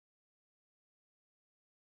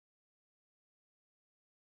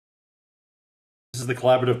is the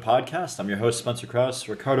Collaborative Podcast. I'm your host, Spencer Krause.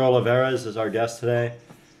 Ricardo Olivares is our guest today.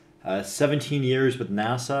 17 years with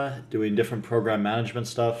NASA, doing different program management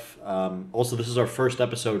stuff. Also, this is our first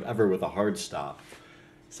episode ever with a hard stop.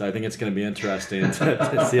 So I think it's going to be interesting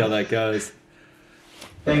to see how that goes.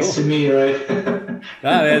 Thanks to me, right?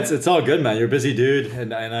 Nah, it's all good, man. You're a busy dude,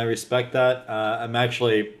 and I respect that.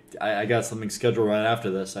 I got something scheduled right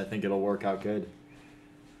after this. I think it'll work out good.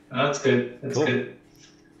 Oh, that's good. That's cool. Good.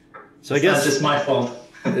 So it's I guess not just my fault.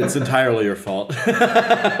 It's entirely your fault.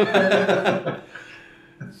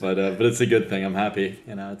 But it's a good thing. I'm happy.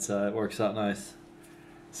 It works out nice.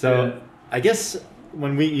 So yeah. I guess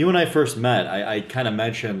when you and I first met, I kind of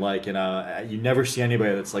mentioned you never see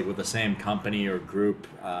anybody that's like with the same company or group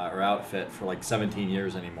or outfit for like 17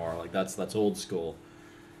 years anymore. Like that's old school.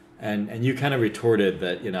 And you kind of retorted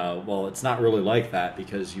that, well, it's not really like that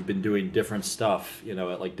because you've been doing different stuff,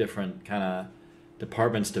 at like different kind of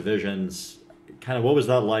departments, divisions. Kind of what was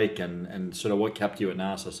that like, and sort of what kept you at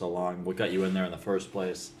NASA so long? What got you in there in the first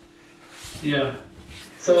place? Yeah.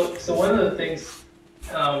 So one of the things,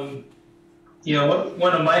 one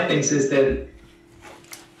of my things is that,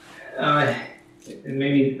 and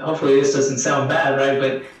maybe hopefully this doesn't sound bad, right?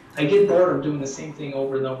 But I get bored of doing the same thing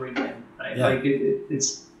over and over again, right? Yeah. Like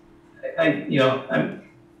I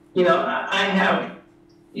have,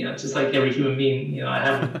 just like every human being, I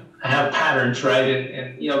have patterns, right?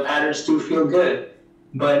 And patterns do feel good.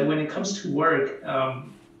 But when it comes to work, I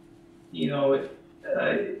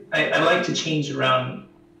like to change around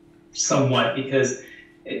somewhat because,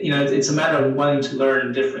 it's a matter of wanting to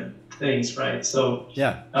learn different things, right? So,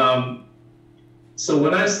 yeah. So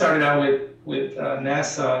when I started out with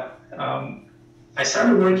NASA, I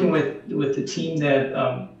started working with the team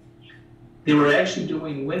that they were actually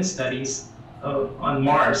doing wind studies on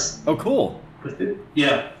Mars. Oh, cool.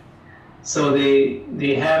 Yeah. So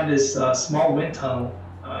they have this small wind tunnel,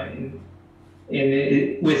 and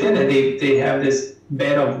within it they have this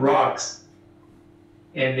bed of rocks,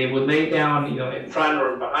 and they would lay down, in front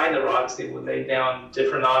or behind the rocks, they would lay down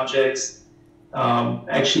different objects.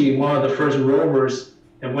 Actually, one of the first rovers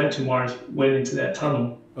that went to Mars went into that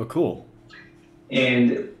tunnel. Oh, cool.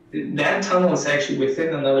 And that tunnel is actually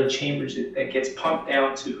within another chamber that gets pumped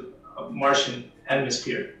down to a Martian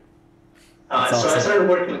atmosphere. Awesome. So I started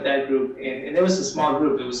working with that group, and it was a small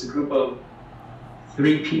group. It was a group of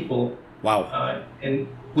 3 people. Wow. And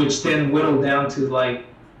which then whittled down to like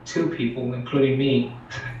 2 people, including me.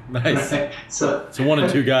 Nice. Right? So 1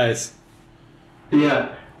 and 2 guys.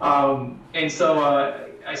 Yeah. And so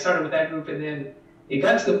I started with that group, and then it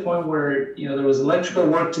got to the point where there was electrical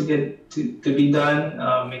work to be done,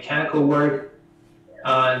 mechanical work,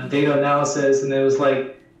 data analysis, and it was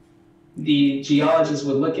like the geologists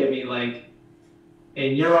would look at me like,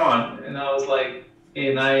 and you're on. And I was like,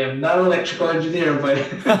 and I am not an electrical engineer, but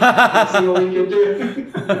let's see what we can do.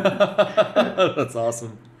 That's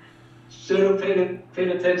awesome. Should have paid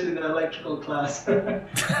attention in electrical class. But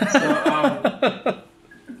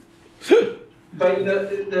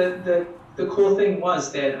the cool thing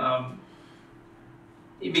was that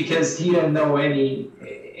because he didn't know any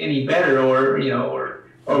better, or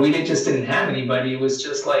we just didn't have anybody. It was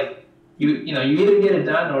just like you either get it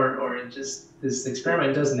done or it just this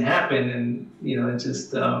experiment doesn't happen, and it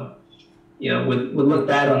just would look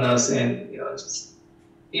bad on us, and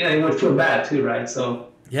it would feel bad too, right? So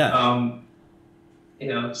yeah.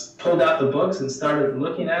 Just pulled out the books and started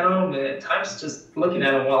looking at them, and at times just looking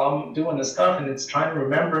at them while I'm doing the stuff, and it's trying to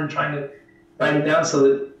remember and trying to write it down. So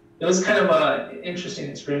that it was kind of an interesting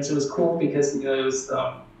experience. It was cool because it was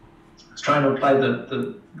I was trying to apply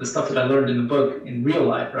the stuff that I learned in the book in real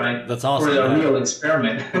life, right? That's awesome. For a real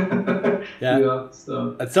experiment. Yeah.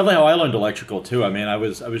 So that's definitely how I learned electrical too. I mean, I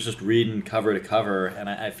was just reading cover to cover, and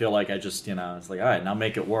I feel like I just it's like, all right, now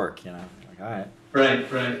make it work. Like, all right.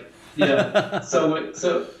 Right. Yeah. so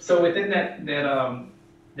within that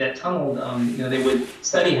tunnel, they would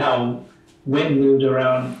study how wind moved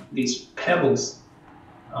around these pebbles,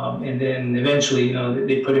 and then eventually,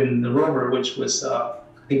 they put in the rover, which was I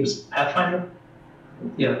think it was Pathfinder.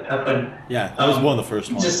 Yeah, Pathfinder. Yeah, that was one of the first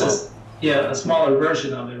ones. Just a smaller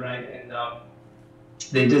version of it, right? And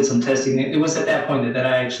they did some testing. It was at that point that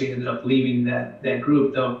I actually ended up leaving that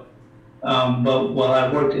group, though. But while I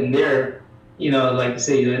worked in there, like I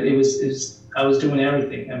say, it was I was doing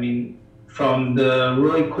everything. I mean, from the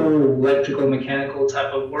really cool electrical, mechanical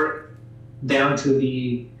type of work down to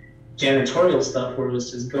the janitorial stuff, where it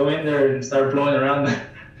was just go in there and start blowing around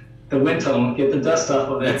the wind tunnel, get the dust off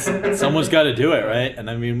of it. Someone's got to do it, right? And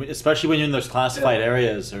I mean, especially when you're in those classified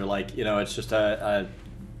areas, or like, it's just a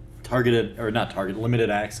targeted, or not targeted, limited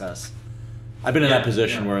access. I've been in that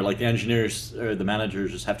position where like the engineers or the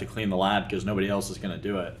managers just have to clean the lab because nobody else is going to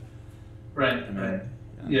do it. Right. I mean, right.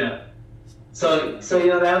 Yeah. So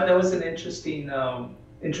that was an interesting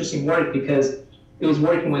work because it was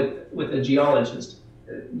working with a geologist.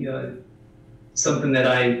 Something that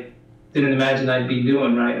I didn't imagine I'd be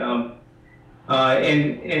doing, right?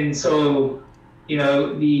 And so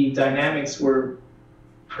the dynamics were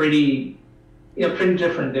pretty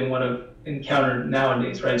different than what I've encountered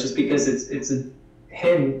nowadays, right? Just because it's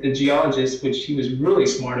him, the geologist, which he was really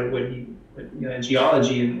smart at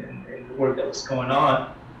geology and the work that was going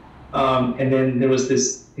on. And then there was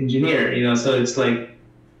this engineer, so it's like,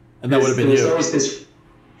 and that would have been there's always this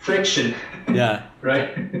friction. Yeah.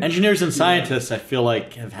 Right. Engineers and scientists, I feel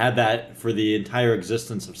like, have had that for the entire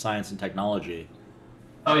existence of science and technology.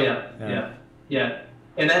 Oh yeah.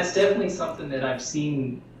 And that's definitely something that I've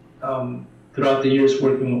seen throughout the years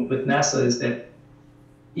working with NASA is that,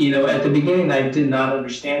 at the beginning I did not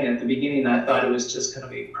understand it. At the beginning I thought it was just kind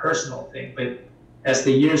of a personal thing, but as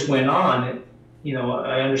the years went on,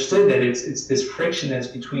 I understood that it's this friction that's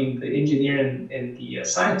between the engineer and the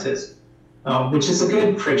scientist, which is a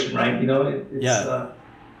good friction, right?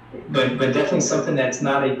 But definitely something that's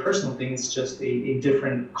not a personal thing. It's just a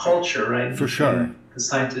different culture, right? For sure. The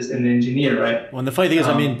scientist and the engineer, right? Well, and the funny thing is,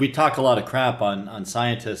 we talk a lot of crap on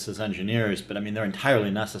scientists as engineers, but they're entirely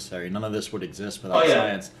necessary. None of this would exist without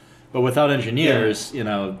science. But without engineers,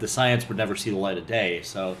 the science would never see the light of day.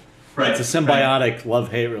 So it's a symbiotic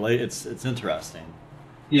love-hate relationship. It's interesting.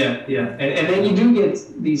 Yeah. And then you do get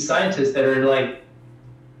these scientists that are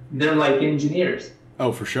they're like engineers.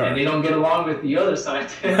 Oh, for sure. And they don't get along with the other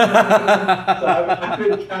scientists. So I've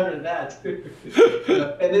encountered that too.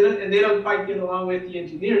 And they don't quite get along with the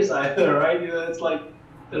engineers either, right? It's like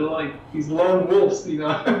they're like these lone wolves,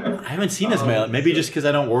 I haven't seen as many. Maybe just because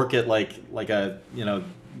I don't work at like a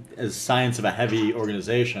as science of a heavy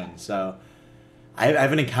organization. So I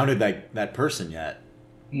haven't encountered that person yet.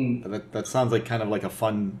 But that sounds like kind of like a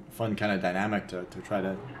fun kind of dynamic to try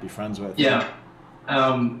to be friends with. Yeah.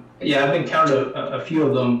 I've encountered a few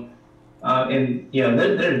of them, and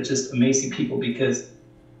they're just amazing people because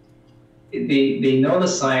they know the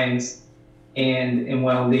science, and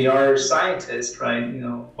while they are scientists, right,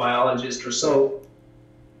 biologists or so,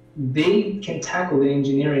 they can tackle the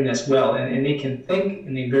engineering as well, and they can think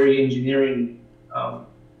in a very engineering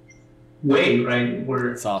way, right?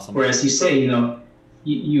 That's awesome. Whereas you say, an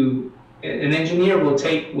engineer will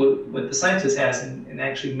take what the scientist has and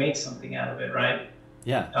actually make something out of it, right?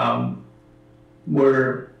 Yeah.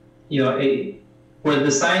 Where the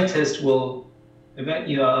scientist will, a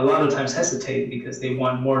lot of times hesitate because they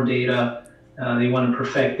want more data, they want to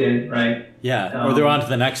perfect it, right? Yeah, or they're on to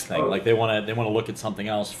the next thing. Like they want to look at something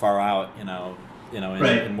else far out, in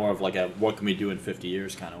more of like a what can we do in 50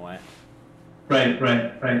 years kind of way. Right.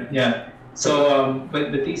 Yeah. So,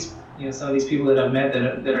 but these, some of these people that I've met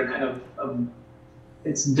that are kind of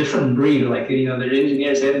it's a different breed. Like they're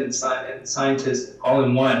engineers and scientists all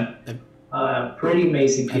in one. Pretty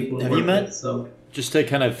amazing people. Have you met? So just to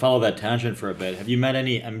kind of follow that tangent for a bit, have you met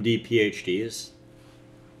any MD PhDs?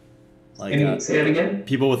 Say that again.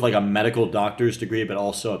 People with like a medical doctor's degree, but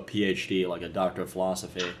also a PhD, like a doctor of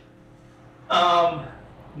philosophy.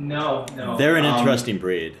 No. They're an interesting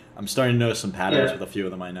breed. I'm starting to notice some patterns with a few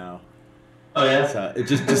of them I know. Oh yeah. So it's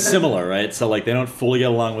just similar, right? So like they don't fully get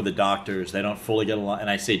along with the doctors. They don't fully get along, and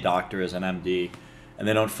I say doctor as an MD, and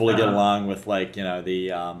they don't fully get along with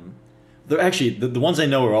they're actually the ones I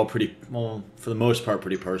know are all pretty, well, for the most part,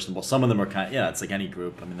 pretty personable. Some of them are it's like any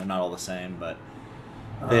group. They're not all the same, but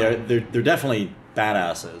they're definitely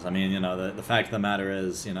badasses. The fact of the matter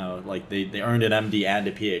is, like they earned an MD and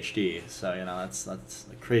a PhD, so that's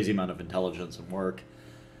a crazy amount of intelligence and work,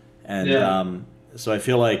 and so I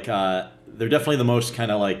feel like they're definitely the most kind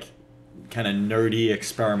of nerdy,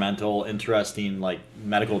 experimental, interesting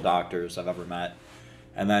medical doctors I've ever met.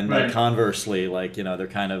 And then conversely, they're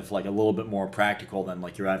kind of like a little bit more practical than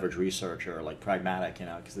your average researcher, pragmatic,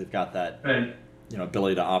 because they've got that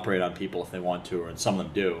ability to operate on people if they want to, and some of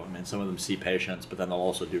them do. Some of them see patients, but then they'll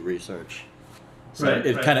also do research. So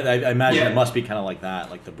I imagine it must be kind of like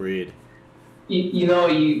that, like the breed.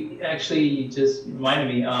 You actually just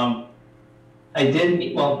reminded me. I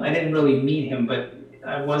didn't really meet him, but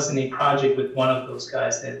I was in a project with one of those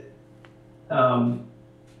guys that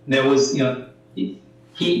was,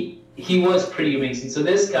 he was pretty amazing. So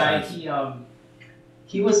this guy,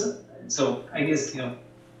 he was, so I guess,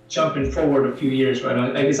 jumping forward a few years, right?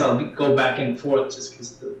 I guess I'll go back and forth just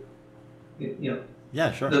because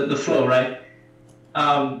yeah, sure, the flow, right?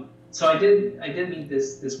 So I did meet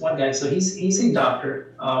this one guy. So he's a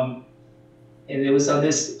doctor, and it was on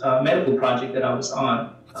this medical project that I was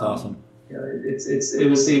on. That's awesome. You know,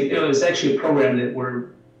 it was actually a program that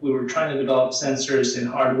we were trying to develop sensors and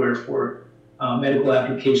hardware for medical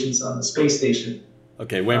applications on the space station.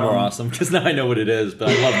 Okay, way more awesome, because now I know what it is, but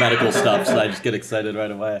I love medical stuff, so I just get excited right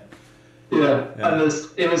away. Yeah.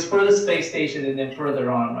 It was for the space station, and then further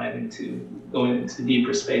on, right, going into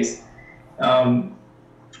deeper space. And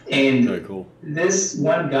very cool. This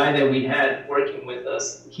one guy that we had working with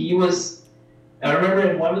us, I remember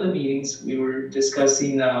in one of the meetings, we were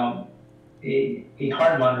discussing a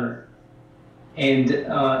heart monitor. And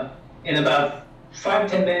in about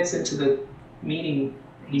 5-10 minutes into the meeting,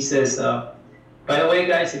 he says, by the way,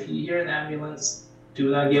 guys, if you hear an ambulance, do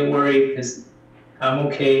not get worried, because I'm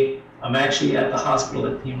okay. I'm actually at the hospital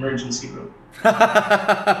at the emergency room.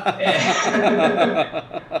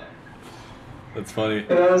 That's funny.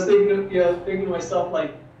 And I was thinking to myself,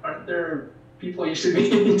 like, aren't there people you should be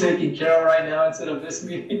taking care of right now instead of this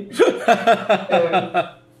meeting? And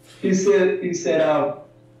he said,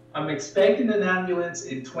 I'm expecting an ambulance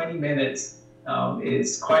in 20 minutes.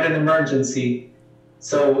 It's quite an emergency.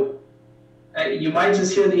 So you might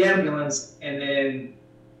just hear the ambulance and then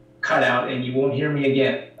cut out, and you won't hear me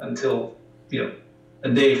again until, a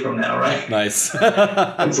day from now, right? Nice.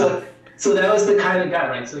 And so that was the kind of guy,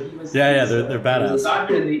 right? So he was they're badass. He was a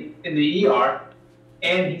doctor in the ER,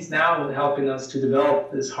 and he's now helping us to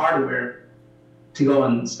develop this hardware to go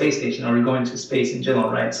on the space station, or go into space in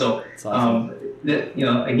general, right? So awesome.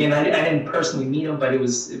 Again, I didn't personally meet him, but he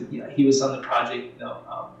was on the project.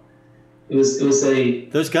 It was a.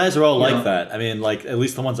 Those guys are all like that. I mean, like, at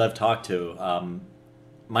least the ones I've talked to.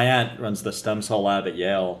 My aunt runs the stem cell lab at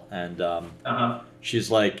Yale, and she's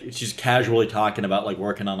casually talking about, like,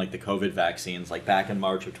 working on, like, the COVID vaccines, like, back in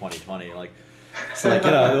March of 2020. Like, it's like,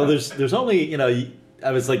 there's only,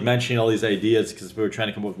 I was, like, mentioning all these ideas because we were trying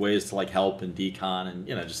to come up with ways to, like, help and decon and,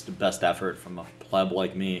 just the best effort from a pleb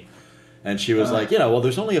like me. And she was like, well,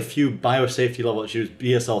 there's only a few biosafety level. She was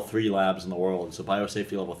BSL-3 labs in the world, so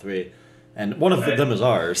biosafety level 3, and one of them is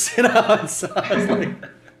ours. And so I was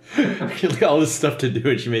like, all this stuff to do,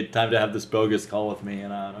 and she made time to have this bogus call with me,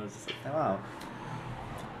 and I was just like, wow.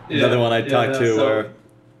 Another one I talked to,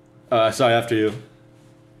 sorry, after you.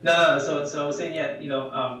 No. So I was saying,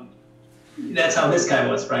 that's how this guy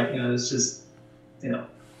was, right? It's just,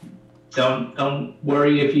 don't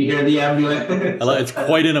worry if you hear the ambulance. It's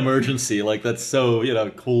quite an emergency. Like, that's so,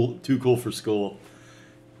 cool, too cool for school.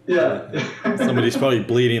 Yeah. Somebody's probably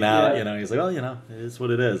bleeding out, he's like, well, it is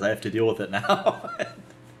what it is. I have to deal with it now.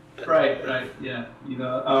 Right, yeah.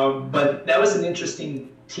 But that was an interesting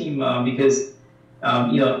team because,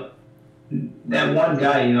 that one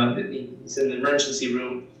guy, he's in the emergency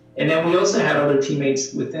room. And then we also had other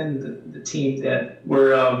teammates within the team that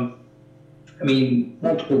were,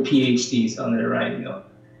 multiple PhDs on there, right?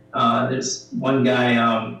 There's one guy,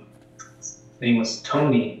 his name was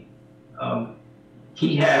Tony.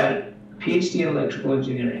 He had a PhD in electrical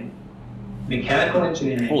engineering, mechanical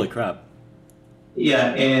engineering. Holy crap.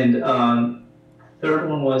 Yeah, and third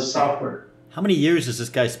one was software. How many years has this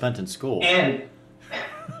guy spent in school? And,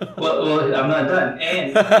 well, I'm not done.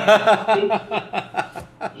 And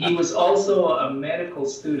he was also a medical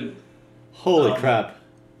student. Holy crap.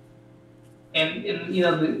 And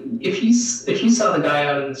if you saw the guy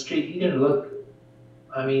out in the street, he didn't look,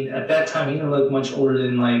 at that time, he didn't look much older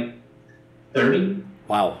than, like, 30.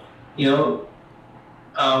 Wow. Later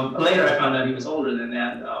I found out he was older than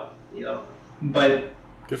that, but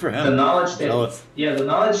good for him. The knowledge the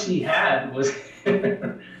knowledge he had was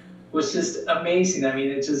was just amazing.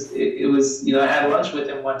 It was, I had lunch with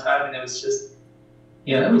him one time, and it was just,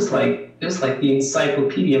 it was like the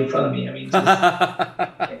encyclopedia in front of me.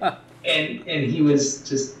 And he was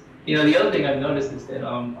just, the other thing I've noticed is that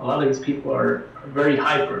a lot of these people are very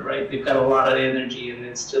hyper, right? They've got a lot of energy, and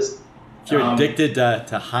it's just. If you're addicted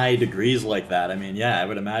to high degrees like that, I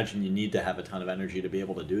would imagine you need to have a ton of energy to be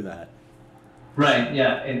able to do that. Right,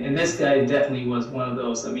 yeah, and this guy definitely was one of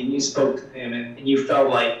those. You spoke to him, and you felt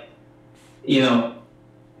like,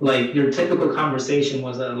 like your typical conversation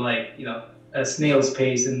was a snail's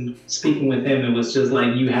pace, and speaking with him, it was just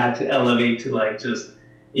like you had to elevate to like just,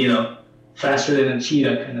 faster than a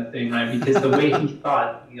cheetah kind of thing, right? Because the way he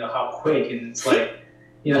thought, how quick, and it's like,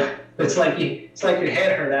 it's like your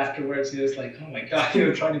head hurt afterwards. You're just like, oh my God,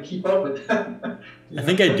 trying to keep up with them. I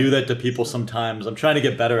think I do that to people sometimes. I'm trying to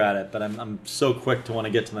get better at it, but I'm so quick to want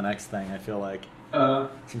to get to the next thing. I feel like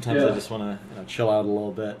sometimes I just want to chill out a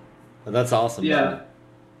little bit. But that's awesome. Yeah. Man.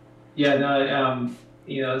 Yeah.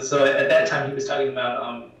 No. So at that time he was talking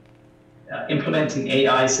about implementing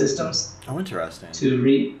AI systems. Oh, interesting. To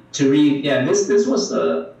read. Yeah. This was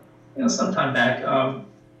some time back,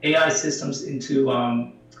 AI systems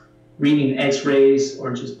into reading X-rays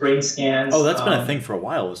or just brain scans. Oh, that's been a thing for a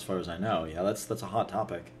while, as far as I know. Yeah, that's a hot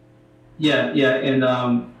topic. Yeah, yeah, and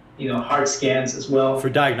heart scans as well. For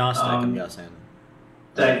diagnostic, I'm guessing.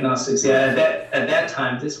 Diagnostics, yeah. At that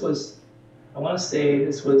time, this was, I want to say,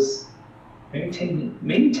 this was maybe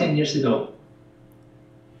 10 years ago.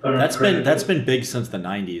 That's been big since the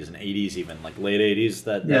 90s and 80s, even like late 80s.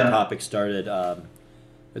 That topic started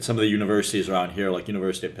at some of the universities around here, like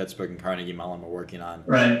University of Pittsburgh and Carnegie Mellon, were working on.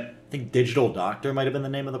 Right. I think Digital Doctor might have been the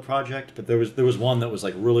name of the project, but there was one that was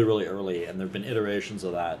like really, really early, and there have been iterations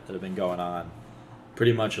of that have been going on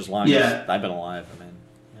pretty much as long as I've been alive. I mean,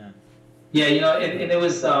 yeah. Yeah, and it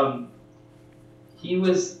was he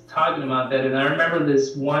was talking about that, and I remember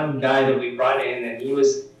this one guy that we brought in, and he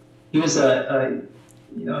was a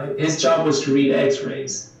his job was to read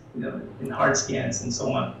X-rays, and heart scans and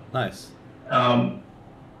so on. Nice. And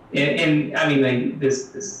I mean, like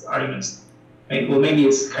this argument's maybe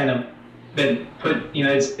it's kind of been put,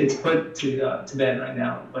 it's put to bed right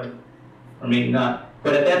now, or maybe not.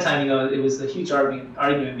 But at that time, it was a huge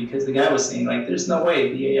argument because the guy was saying, like, there's no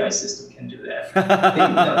way the AI system can do that.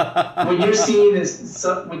 When you're seeing this,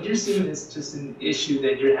 just an issue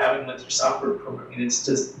that you're having with your software programming.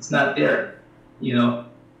 It's not there,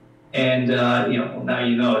 And well,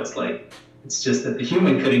 now it's like it's just that the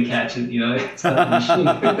human couldn't catch it. It's not the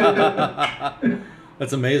machine.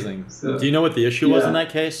 That's amazing. So, do you know what the issue was in that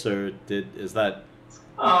case, or is that?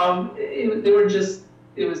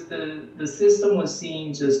 It was the system was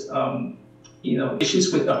seeing just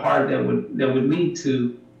issues with the heart that would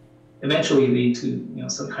eventually lead to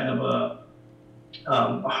some kind of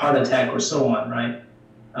a heart attack or so on, right?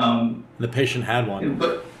 The patient had one.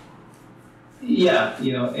 But yeah,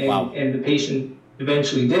 and the patient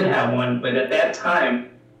eventually did have one, but at that time,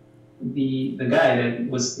 the guy that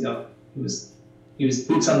was he was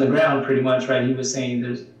boots on the ground pretty much, right? He was saying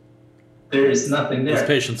there is nothing there. This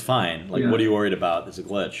patient's fine. Like, what are you worried about? There's a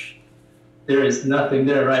glitch. There is nothing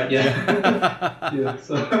there, right? Yeah. Yeah.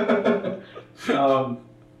 So,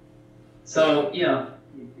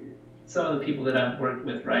 some of the people that I've worked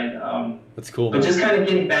with, right? That's cool. But just kind of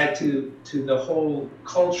getting back to the whole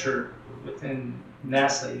culture within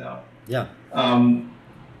NASA, Yeah.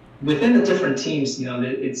 Within the different teams,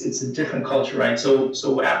 it's a different culture, right?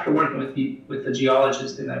 So after working with the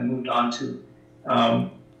geologist, then I moved on to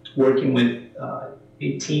working with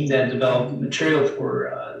a team that developed material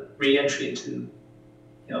for re-entry into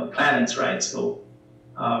planets, right? So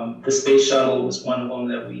the space shuttle was one of them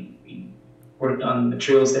that we worked on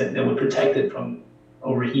materials that would protect it from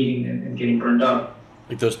overheating and getting burned up.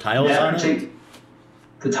 Like those tiles on it?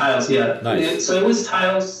 The tiles, yeah. Nice. So it was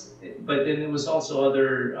tiles, but then it was also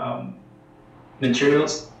other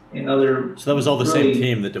materials and other. So that was all the same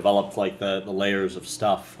team that developed like the layers of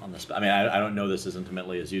stuff on this. I mean, I don't know this as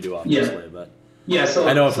intimately as you do, obviously, but so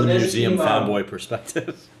I know it from the museum fanboy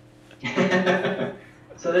perspective.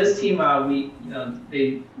 So this team,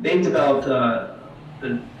 they developed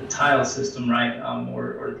the tile system, right,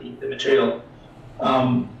 or the material.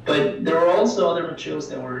 But there were also other materials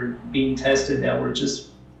that were being tested that were just,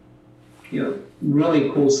 really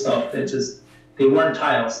cool stuff that they weren't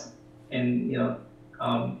tiles. And,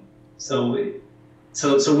 so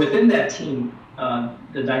within that team,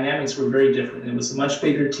 the dynamics were very different. It was a much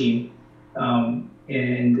bigger team. And,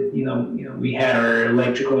 we had our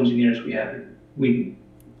electrical engineers, we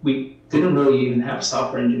didn't really even have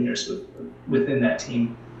software engineers within that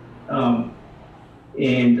team.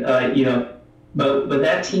 But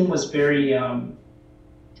that team was very,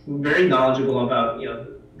 very knowledgeable about,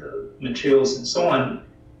 the materials and so on.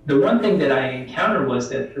 The one thing that I encountered was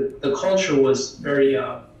that the culture was very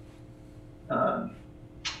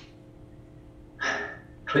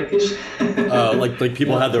cliquish. Like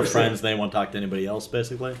people had their friends, and they won't talk to anybody else,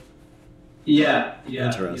 basically. Yeah.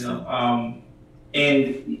 Interesting.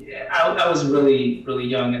 And I was really, really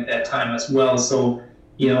young at that time as well, so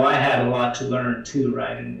I had a lot to learn too,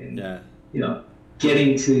 right? And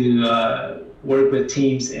getting to work with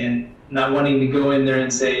teams and not wanting to go in there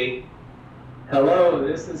and say, hello,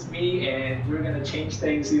 this is me, and we're going to change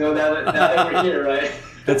things, now that we're here, right?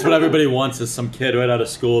 That's what everybody wants, is some kid right out of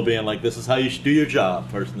school being like, this is how you should do your job,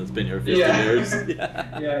 person that's been here 50 years.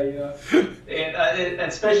 Yeah. And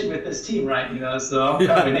especially with this team, right? So I'm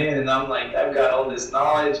coming in and I'm like, I've got all this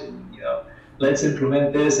knowledge and, let's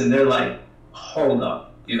implement this. And they're like, hold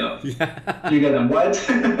up, you're going to what?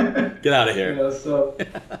 Get out of here. So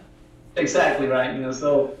exactly, right?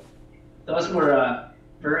 So those were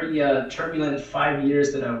very turbulent 5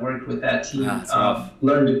 years that I worked with that team. Rough.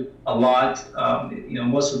 Learned a lot.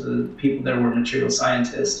 Most of the people there were material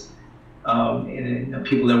scientists. and you know,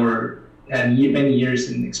 people that had many years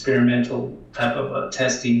in experimental type of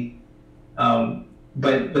testing.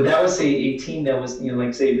 But that was a team that was, you know,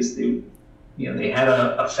 like say this, you know, they had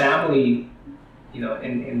a family, you know,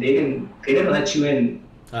 and they didn't let you in,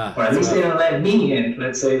 or at least they didn't let me in.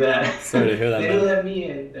 Let's say that. Sorry to hear that. They didn't let me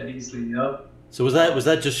in that easily, you know. So was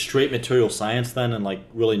that just straight material science then, and like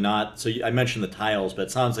really not? So I mentioned the tiles, but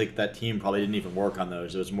it sounds like that team probably didn't even work on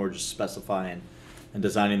those. It was more just specifying and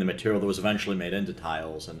designing the material that was eventually made into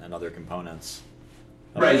tiles and other components.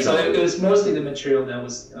 Right. So it was mostly the material that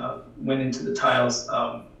was went into the tiles.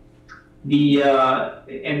 And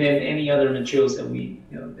then any other materials that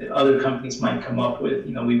that other companies might come up with,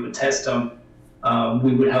 you know, we would test them.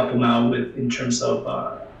 We would help them out with in terms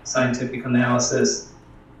of scientific analysis.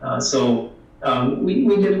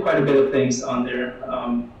 We did quite a bit of things on there.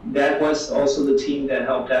 That was also the team that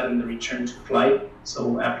helped out in the return to flight.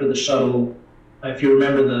 So after the shuttle, if you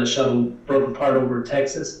remember, the shuttle broke apart over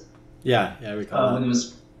Texas. Yeah, I recall when it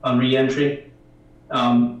was on re-entry.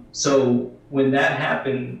 So when that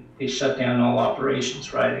happened, they shut down all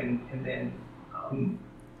operations, right? And then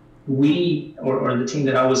we, or the team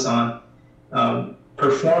that I was on,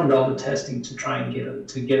 performed all the testing to try and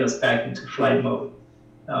get us back into flight mode.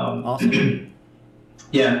 Awesome.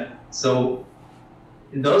 Yeah. So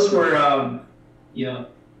those were, you know,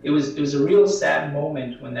 it was a real sad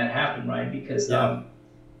moment when that happened, right? Because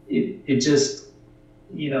it just,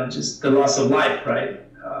 you know, just the loss of life, right?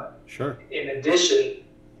 Sure. In addition,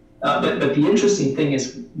 but the interesting thing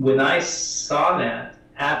is when I saw that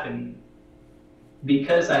happen,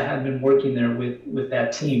 because I had been working there with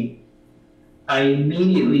that team, I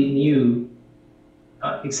immediately knew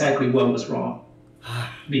exactly what was wrong.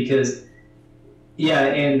 Because, yeah,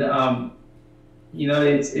 and you know,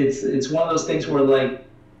 it's one of those things where like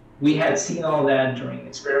we had seen all that during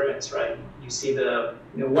experiments, right? You see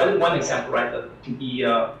one example, right? The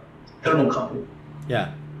thermocouple.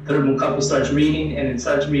 Yeah. Thermocouple starts reading, and it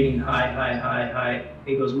starts reading high.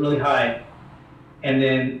 It goes really high, and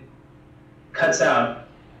then cuts out,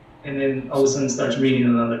 and then all of a sudden starts reading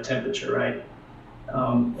another temperature, right?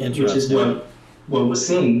 Which is what was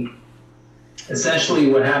seen. Essentially,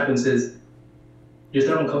 what happens is your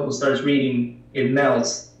thermocouple starts reading, it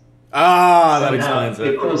melts. That explains it.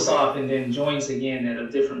 It cools off and then joins again at a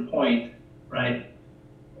different point, right?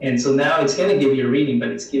 And so now it's going to give you a reading, but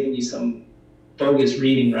it's giving you some bogus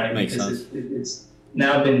reading, right? Makes because sense. It's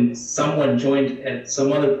now been somewhat joined at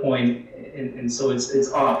some other point, and so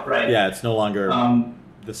it's off, right? Yeah, it's no longer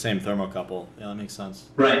the same thermocouple. Yeah, that makes sense.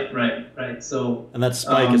 Right. So and that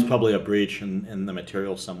spike is probably a breach in the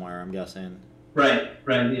material somewhere, I'm guessing. Right.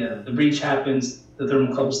 Yeah, the breach happens. The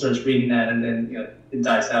thermocouple starts reading that, and then, you know, it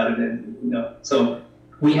dies out, and then, you know. So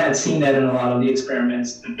we had seen that in a lot of the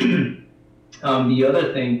experiments. The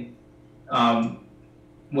other thing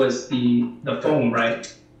was the foam,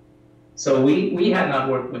 right? So we had not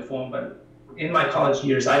worked with foam, but in my college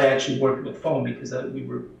years, I actually worked with foam because we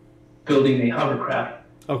were building a hovercraft.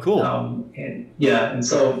 Oh, cool. And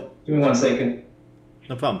so give me 1 second.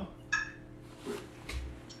 No problem.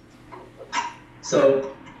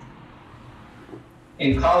 So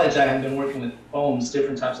in college, I had been working with foams,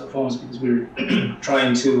 different types of foams, because we were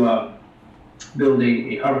trying to build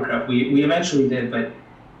a hovercraft. We eventually did, but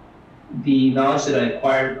the knowledge that I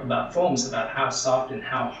acquired about foams, about how soft and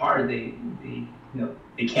how hard they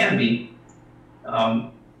can be,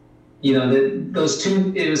 you know, those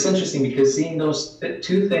two. It was interesting because seeing those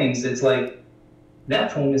two things, it's like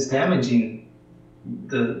that foam is damaging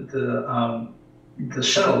the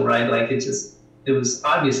shuttle, right? Like it was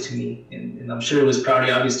obvious to me, and I'm sure it was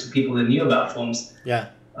probably obvious to people that knew about foams. Yeah.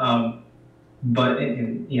 But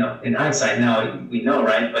in hindsight now we know,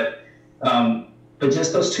 right? But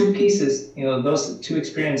just those two pieces, you know, those two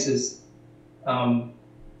experiences,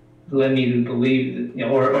 led me to believe that, you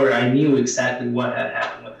know, or I knew exactly what had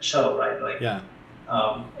happened with the shuttle, right? Like, yeah.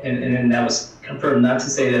 And then that was confirmed. Not to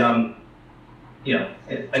say that I'm, you know,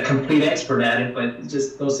 a complete expert at it, but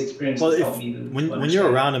just those experiences helped me to when you're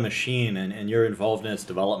around a machine and you're involved in its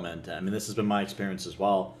development, I mean, this has been my experience as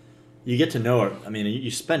well. You get to know it. I mean, you're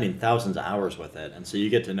spending thousands of hours with it, and so you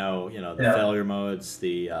get to know, you know, the failure modes,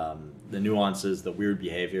 the nuances, the weird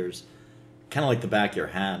behaviors, kind of like the back of your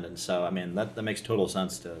hand. And so, I mean, that makes total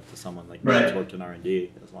sense to someone like me who's worked in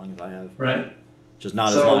R&D as long as I have. Right. Just not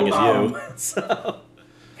as long as you. So.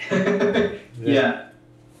 Yeah.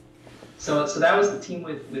 So that was the team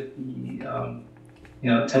with the you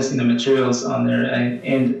know, testing the materials on there, and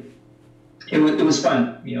it was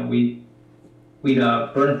fun. You know, we'd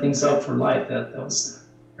burn things up for life. That was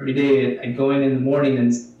every day. I'd go in the morning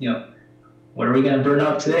and, you know, what are we going to burn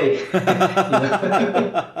up today? You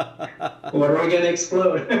know? what are we gonna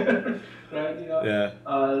explode? Right? Yeah.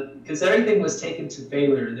 Because everything was taken to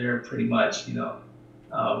failure there pretty much,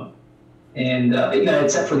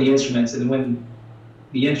 except for the instruments. And when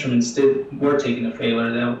the instruments were taken to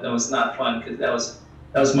failure, that was not fun because that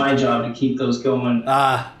was my job to keep those going.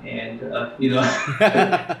 And So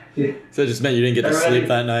it just meant you didn't get to sleep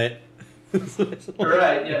that night.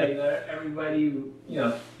 Right. Yeah. Everybody.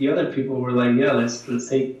 The other people were like, yeah, let's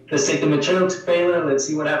take the material to failure. Let's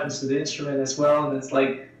see what happens to the instrument as well. And it's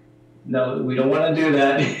like, no, we don't want to do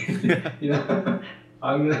that.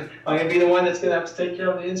 I'm gonna be the one that's gonna have to take care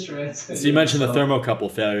of the instruments. So you mentioned the thermocouple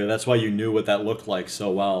failure. That's why you knew what that looked like so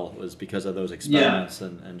well, was because of those experiments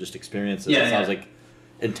and just experiences. It sounds like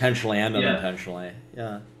intentionally and unintentionally.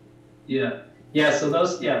 Yeah. So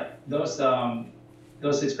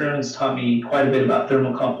those experiments taught me quite a bit about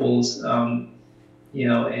thermocouples.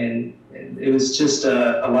 And it was just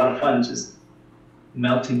a lot of fun, just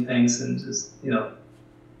melting things and just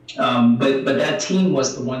but that team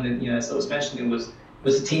was the one that as I was mentioning was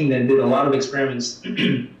a team that did a lot of experiments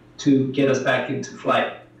to get us back into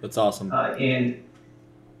flight. That's awesome. And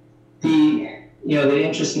the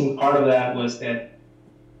interesting part of that was that,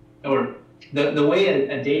 or the way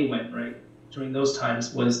a day went right during those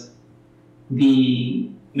times was the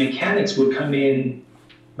mechanics would come in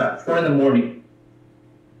about 4 a.m,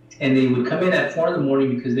 and they would come in at 4 a.m.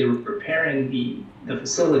 because they were preparing the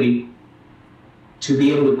facility to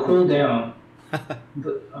be able to cool down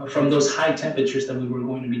from those high temperatures that we were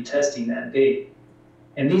going to be testing that day.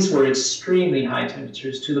 And these were extremely high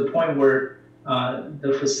temperatures to the point where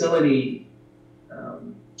the facility,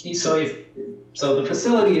 so the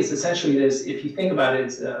facility is essentially this, if you think about it,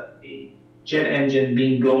 it's a jet engine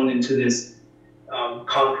being blown into this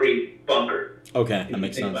concrete bunker. Okay, that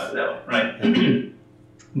makes sense. About that, right? Yeah.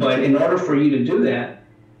 But in order for you to do that,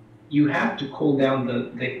 you have to cool down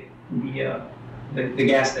the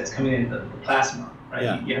gas that's coming in, the plasma, right?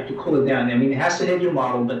 Yeah. You have to cool it down. I mean, it has to hit your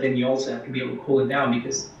model, but then you also have to be able to cool it down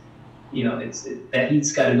because, that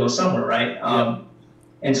heat's got to go somewhere, right?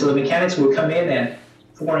 And so the mechanics would come in at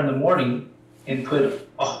 4 a.m. and put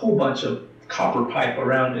a whole bunch of copper pipe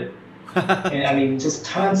around it. And I mean, just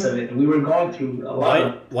tons of it. And we were going through a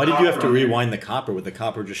lot. Why did you have to rewind the copper? Would the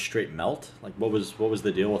copper just straight melt? Like, what was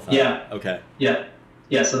the deal with that? Yeah. Okay. Yeah.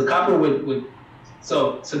 So the copper would.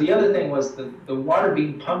 So the other thing was the water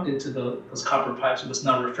being pumped into those copper pipes was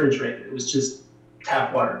not refrigerated. It was just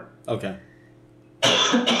tap water. Okay.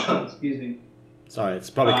 Excuse me. Sorry, it's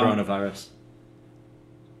probably coronavirus.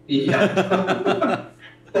 Yeah.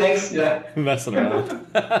 Thanks. Yeah. I'm messing around.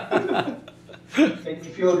 Make me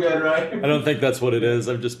feel good, right? I don't think that's what it is.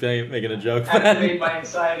 I'm just making a joke. Activate my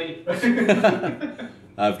anxiety.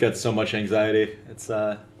 I've got so much anxiety. It's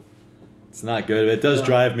not good. It does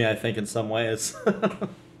drive me, I think, in some ways.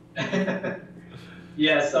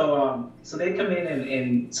 Yeah. So they come in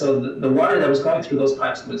and so the water that was going through those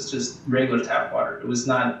pipes was just regular tap water. It was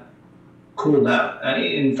not cooled out.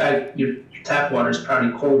 In fact, your tap water is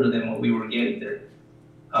probably colder than what we were getting there.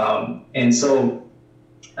 And so.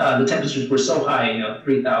 The temperatures were so high,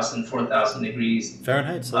 3,000, 4,000 degrees.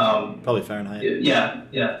 Fahrenheit? So probably Fahrenheit. Yeah.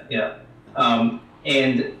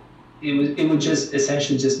 And it would just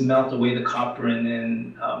essentially just melt away the copper. And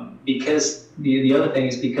then because the other thing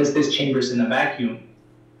is because this chamber's in a vacuum,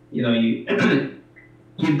 you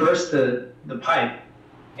burst the pipe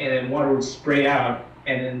and then water would spray out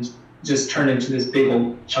and then just turn into this big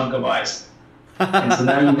old chunk of ice. And so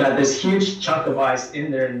now you've got this huge chunk of ice in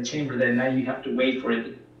there in the chamber that now you have to wait for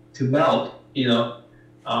it to melt, and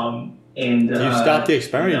do you stop the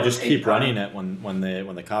experiment or just keep running it when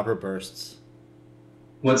the copper bursts?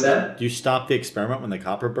 What's that? Do you stop the experiment when the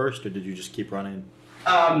copper burst, or did you just keep running?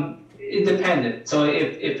 It depended. So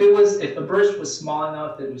if the burst was small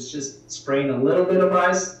enough that it was just spraying a little bit of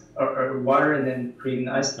ice or water and then creating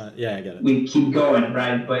ice, yeah, I get it. We keep going,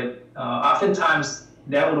 right? But oftentimes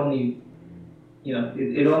that would only,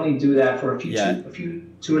 it only do that for a few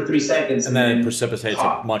 2 or 3 seconds, and then it precipitates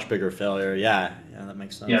a much bigger failure. Yeah, that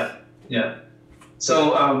makes sense. Yeah.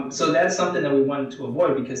 So that's something that we wanted to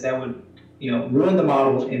avoid because that would, ruin the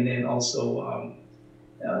model and then also,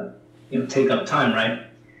 take up time, right?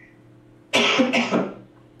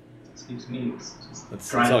 Excuse me.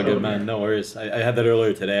 It's all good, man. No worries. I had that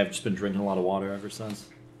earlier today. I've just been drinking a lot of water ever since.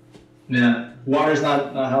 Yeah, water's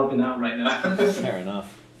not helping out right now. Fair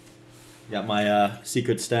enough. Got my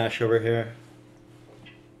secret stash over here.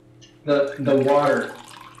 The water,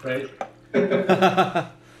 right?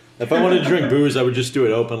 If I wanted to drink booze, I would just do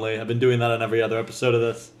it openly. I've been doing that on every other episode of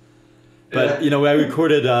this. But, I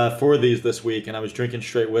recorded 4 of these this week, and I was drinking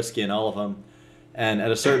straight whiskey in all of them. And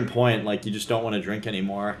at a certain point, like, you just don't want to drink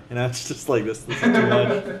anymore. You know, it's just like this is too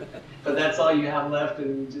much. But that's all you have left,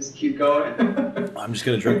 and you just keep going. I'm just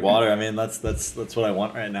gonna drink water. I mean, that's what I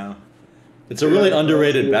want right now. It's a really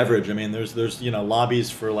underrated beverage. I mean, there's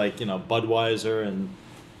lobbies for, like, Budweiser and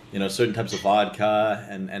certain types of vodka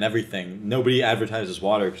and everything. Nobody advertises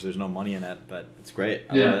water because there's no money in it, but it's great.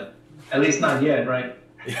 I love it. At least not yet, right?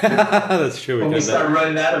 Yeah, that's true. When we start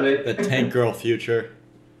running out of it. The tank girl future.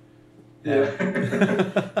 Yeah.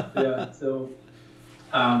 Yeah. So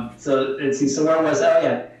let's see. So where was? Oh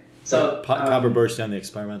yeah. So copper burst down the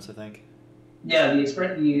experiments, I think. Yeah,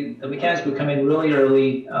 the mechanics would come in really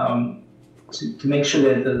early to make sure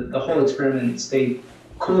that the whole experiment stayed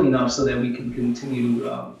cool enough so that we can continue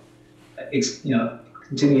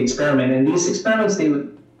continue experiment. And these experiments, they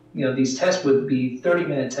would these tests would be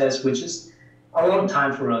 30-minute tests, which is a long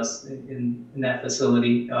time for us in that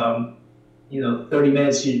facility. 30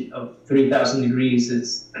 minutes of 3,000 degrees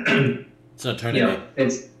is it's an eternity.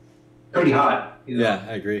 It's pretty hot. Yeah,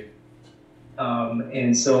 I agree.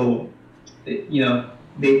 And so,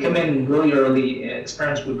 they come in really early.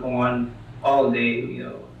 Experiments would go on all day.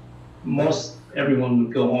 Most everyone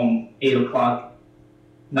would go home 8 o'clock,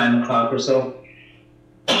 9 o'clock or so.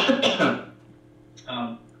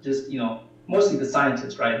 Just mostly the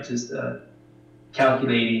scientists, right? Just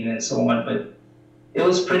calculating and so on. But it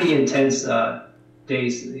was pretty intense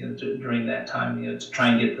days, during that time, to try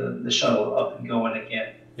and get the shuttle up and going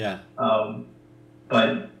again. Yeah.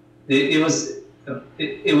 But it was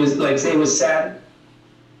like, say, it was sad,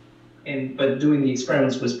 but doing the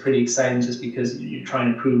experiments was pretty exciting just because you're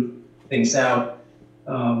trying to prove things out,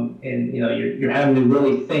 and you're having to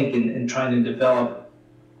really think and trying to develop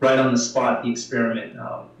right on the spot the experiment,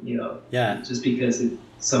 yeah, just because it's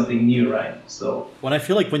something new, right? So when I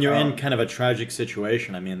feel like when you're in kind of a tragic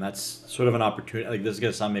situation, I mean, that's sort of an opportunity. Like, this is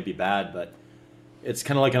gonna sound maybe bad, but it's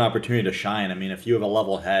kind of like an opportunity to shine. I mean, if you have a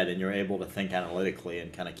level head and you're able to think analytically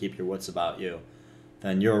and kind of keep your wits about you,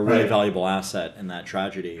 then you're a really valuable asset in that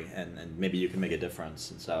tragedy, and maybe you can make a difference.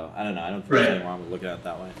 And so, I don't know. I don't think there's anything wrong with looking at it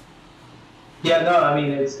that way. Yeah, no, I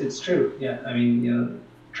mean, it's true. Yeah, I mean,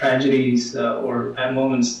 tragedies or bad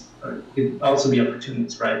moments could also be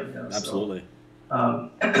opportunities, right? Absolutely. So,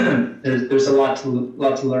 there's a lot to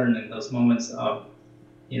learn in those moments.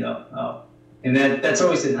 And that's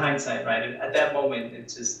always in hindsight, right? At that moment,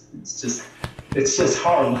 it's just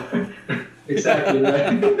horrible. Exactly,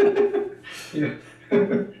 right? Yeah.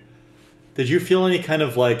 Did you feel any kind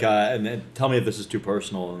of like, and tell me if this is too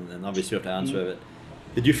personal, and obviously you have to answer it.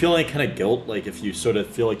 Did you feel any kind of guilt, like if you sort of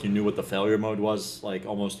feel like you knew what the failure mode was, like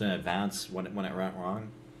almost in advance when it went wrong?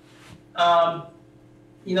 I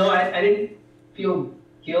didn't feel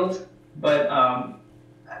guilt, but I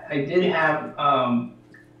did have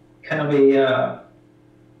kind of a,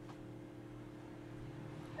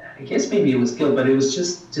 I guess maybe it was guilt, but it was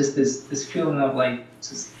just this feeling of like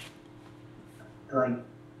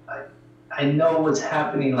I know what's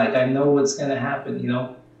happening, like I know what's gonna happen,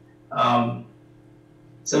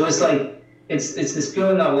 so it's like it's this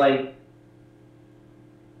feeling of like,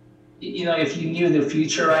 if you knew the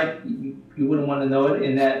future, right, you wouldn't want to know it.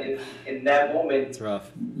 In that moment, it's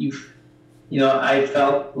rough. I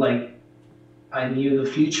felt like I knew the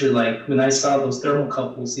future, like when I saw those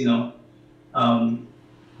thermocouples,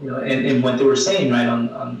 and what they were saying, right,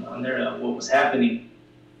 on there, what was happening.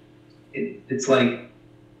 It's like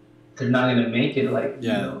they're not going to make it, like,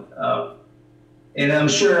 and I'm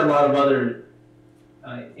sure a lot of other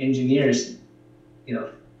engineers,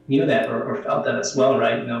 knew that or felt that as well,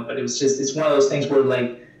 right? But it's one of those things where,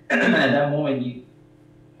 like, at that moment,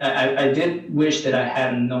 I did wish that I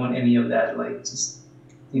hadn't known any of that, like, just,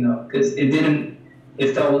 because it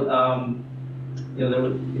felt,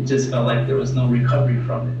 it just felt like there was no recovery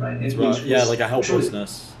from it, right? Like a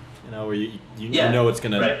helplessness, where you know it's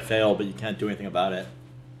going to fail, but you can't do anything about it.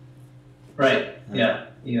 Right. Yeah.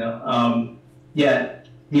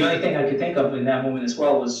 The only thing I could think of in that moment as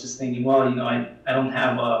well was just thinking, well, I don't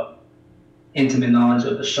have a intimate knowledge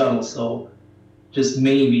of the shuttle, so just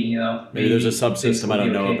maybe there's a subsystem I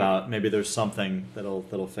don't know about. Maybe there's something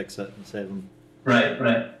that'll fix it and save them.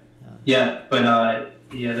 Right. Yeah, but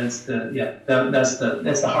that's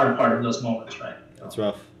the hard part of those moments, right? That's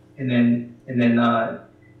rough. And then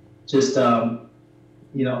just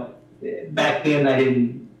back then I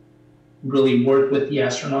didn't really work with the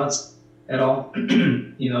astronauts at all.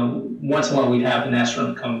 Once in a while we'd have an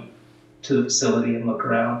astronaut come to the facility and look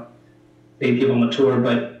around. They'd give them a tour,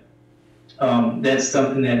 but that's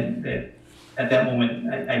something that at that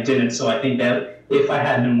moment I didn't. So I think that if I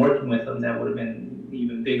hadn't been working with them, that would have been an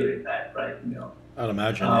even bigger impact, right? I'd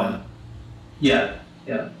imagine. Yeah.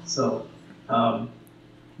 So,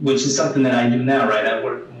 which is something that I do now, right? I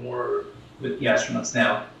work more with the astronauts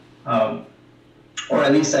now, or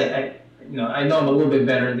at least I know them a little bit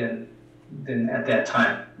better than at that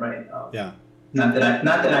time, right? Yeah. Not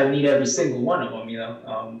that I need every single one of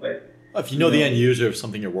them, but if you know the end user of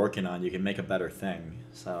something you're working on, you can make a better thing.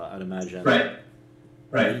 So I'd imagine. Right.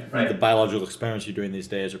 The biological experiments you're doing these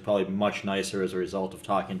days are probably much nicer as a result of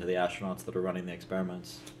talking to the astronauts that are running the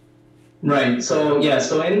experiments. Right. So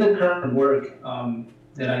in the current work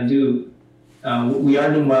that I do, we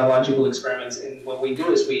are doing biological experiments, and what we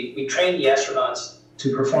do is we train the astronauts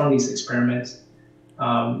to perform these experiments,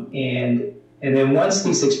 and then once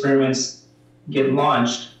these experiments get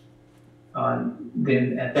launched,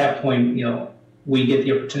 then at that point, we get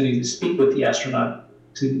the opportunity to speak with the astronaut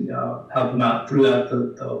to help them out throughout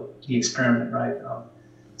the experiment, right?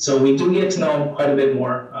 So we do get to know them quite a bit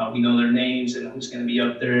more. We know their names and who's going to be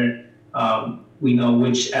up there. We know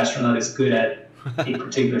which astronaut is good at a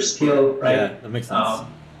particular skill, right? Yeah, that makes sense.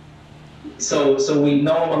 So we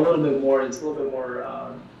know them a little bit more. It's a little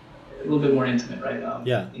bit more intimate, right?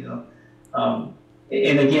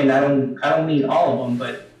 And again, I don't need all of them,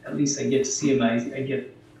 but at least I get to see them. I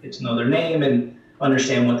get to know their name and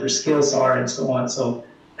understand what their skills are and so on. So,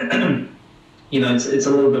 it's a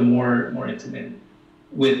little bit more intimate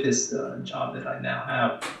with this job that I now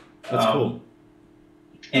have. That's cool.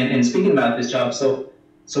 And speaking about this job, so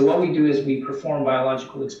what we do is we perform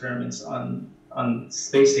biological experiments on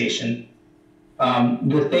space station.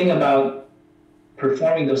 The thing about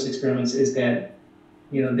performing those experiments is that,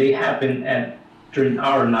 they happen during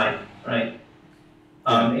our night, right?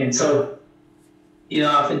 And so,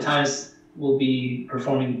 oftentimes they'll be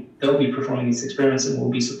performing these experiments and we'll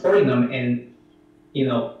be supporting them, and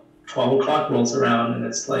 12 o'clock rolls around and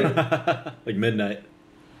it's like like midnight.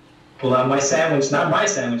 Pull out my sandwich, not my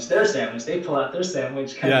sandwich, their sandwich. They pull out their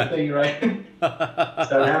sandwich kind of thing, right?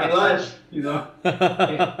 Start having lunch,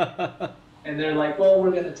 and they're like, well,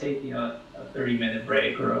 we're gonna take a 30-minute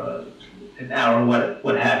break or an hour,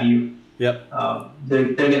 what have you. Yep.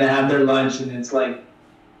 They're gonna have their lunch, and it's like,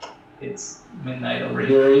 it's midnight over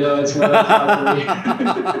here, it's 1 o'clock over here.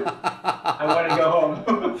 I want to go home.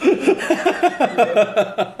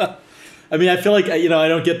 I mean, I feel like, I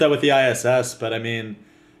don't get that with the ISS, but I mean,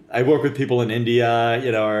 I work with people in India,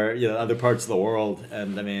 or other parts of the world,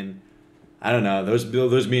 and I mean, I don't know, those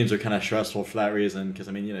meetings are kind of stressful for that reason, because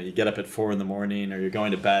I mean, you get up at 4 in the morning, or you're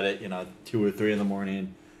going to bed at 2 or 3 in the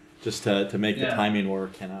morning, just to make the timing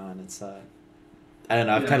work, and it's I don't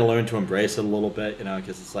know, I've kind of learned to embrace it a little bit,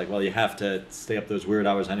 because it's like, well, you have to stay up those weird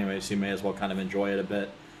hours anyway, so you may as well kind of enjoy it a bit.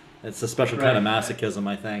 It's a special kind of masochism,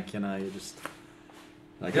 I think, you just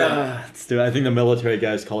like, let's do it. I think the military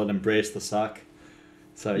guys call it embrace the suck.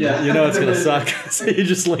 So it's going to suck, so you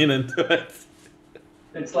just lean into it.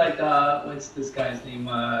 It's like, what's this guy's name?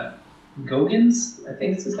 Goggins, I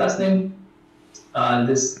think it's his last name.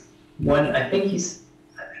 This one, I think he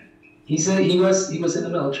was in the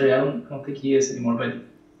military. I don't think he is anymore, but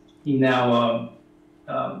he now,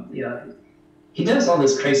 he does all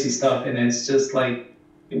this crazy stuff, and it's just like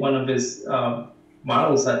one of his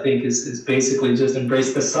models, I think, is basically just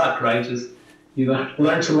embrace the suck, right? Just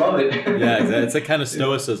learn to love it. Yeah, exactly. It's a kind of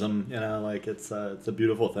stoicism, like it's a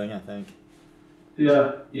beautiful thing, I think.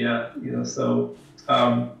 Yeah. So,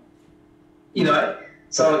 going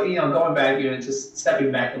back, just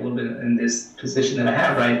stepping back a little bit in this position that I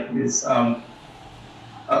have, right, is I'll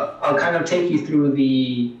kind of take you through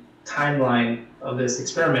the timeline of this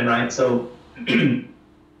experiment, right? So, we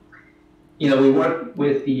work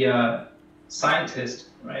with the scientists,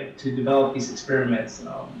 right, to develop these experiments.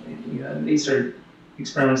 These are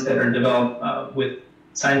experiments that are developed with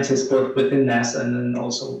scientists both within NASA and then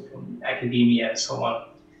also from academia and so on.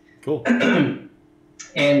 Cool.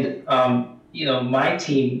 And my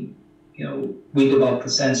team, we develop the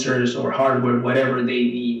sensors or hardware, whatever they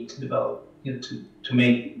need to develop, to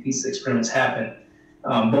make these experiments happen,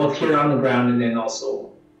 both here on the ground and then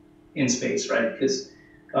also in space, right? Because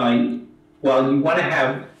while you want to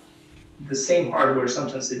have the same hardware,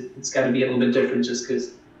 sometimes it's got to be a little bit different, just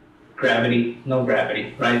because no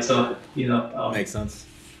gravity, right? So makes sense.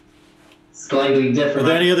 Slightly different. Are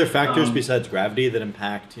there any other factors besides gravity that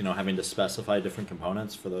impact having to specify different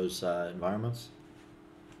components for those environments?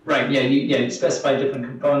 Right. Yeah. You specify different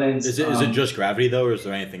components. Is it just gravity though, or is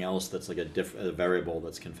there anything else that's like a variable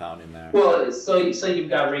that's confounding there? Well, so you've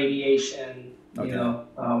got radiation. Okay.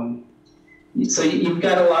 So you've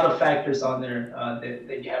got a lot of factors on there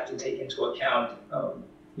that you have to take into account.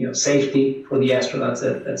 Safety for the astronauts.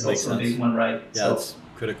 That's Makes also sense. a big one, right? Yeah, that's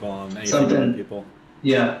critical on something people.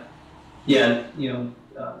 Yeah.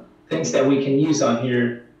 Things that we can use on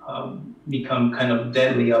here. become kind of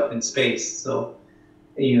deadly up in space. So,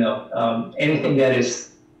 anything that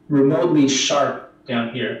is remotely sharp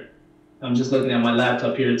down here, I'm just looking at my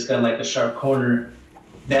laptop here, it's got like a sharp corner,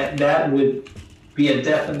 that would be a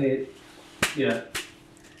definite, yeah.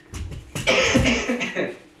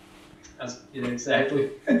 Yeah, exactly.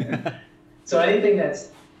 So anything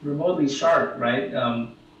that's remotely sharp, right,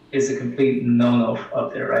 is a complete no-no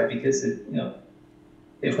up there, right? Because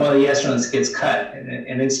if one of the astronauts gets cut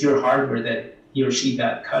and it's your hardware that he or she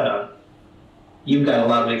got cut on, you've got a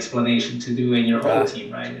lot of explanation to do in your whole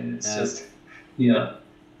team, right? And it's just,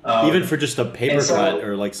 even for just a paper cut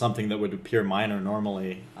or like something that would appear minor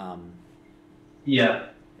normally. Yeah.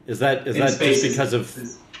 Is that just because of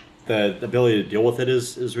the ability to deal with it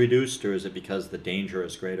is reduced, or is it because the danger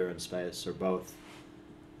is greater in space, or both?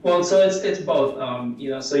 Well, so it's both.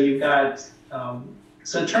 So you've got.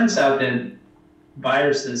 So it turns out that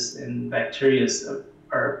viruses and bacteria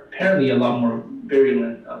are apparently a lot more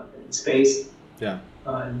virulent in space. Yeah.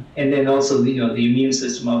 And then also the immune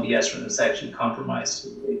system of the astronaut is actually compromised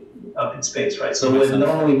up in space, right? So what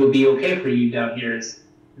normally would be okay for you down here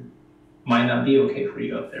might not be okay for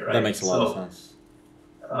you up there, right? That makes a lot of sense.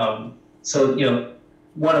 So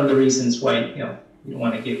one of the reasons why you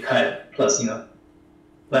want to get cut. Plus,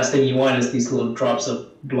 last thing you want is these little drops of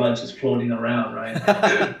blood just floating around, right?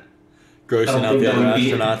 Grossing out the other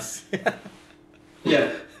astronauts.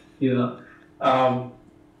 Yeah,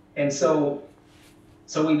 and so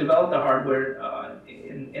we developed the hardware,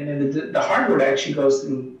 and then the hardware actually goes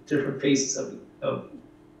through different phases of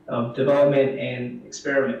development and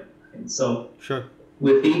experiment. And so sure.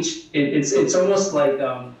 With each, it's almost like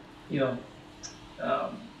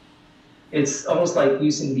it's almost like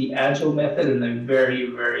using the agile method in a very,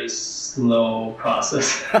 very slow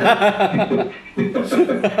process.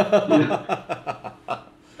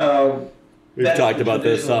 We've talked about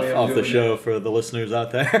this off the show for the listeners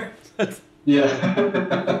out there.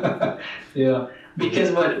 Yeah. Yeah.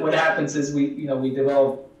 Because what happens is we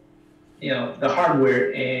develop the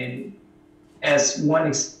hardware, and as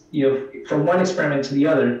from one experiment to the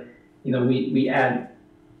other, we add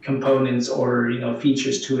components or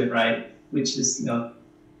features to it, right? Which is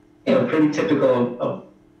pretty typical of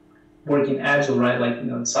working agile, right? Like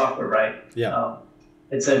in software, right? Yeah.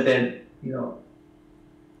 Except that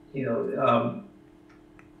in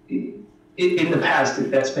the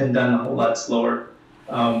past that's been done a whole lot slower.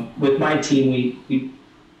 With my team, we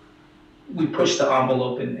push the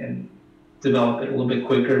envelope and develop it a little bit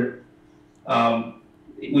quicker.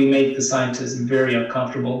 We make the scientists very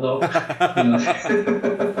uncomfortable, though.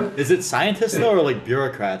 Is it scientists though, or like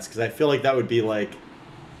bureaucrats? Because I feel like that would be like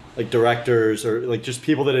directors or like just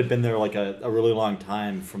people that had been there like a really long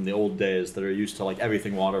time from the old days that are used to like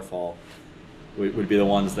everything waterfall. Would be the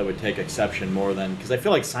ones that would take exception more than, because I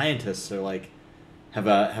feel like scientists are like have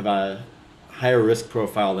a higher risk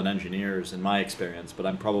profile than engineers in my experience, but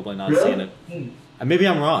I'm probably not seeing it. Maybe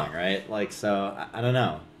I'm wrong, right? Like, so I don't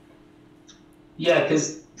know. Yeah,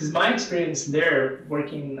 because my experience there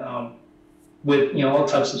working with all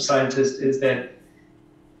types of scientists is that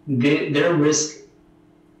their risk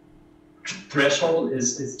threshold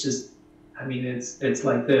is just, it's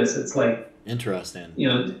like this. It's like, interesting.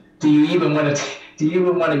 Do you even want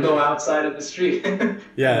to go outside of the street?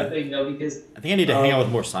 Yeah. Because I think I need to hang out with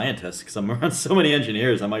more scientists, because I'm around so many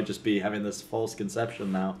engineers. I might just be having this false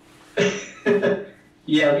conception now.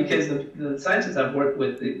 Yeah, because the scientists I've worked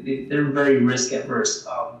with, they're very risk adverse,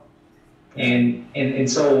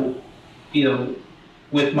 and so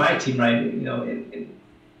with my team, right,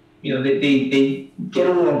 they get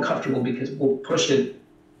a little uncomfortable because we'll push it,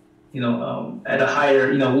 at a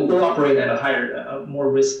higher, we'll operate at a more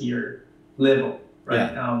riskier level,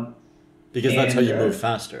 right? Yeah. Because that's how you move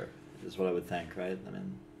faster, is what I would think, right?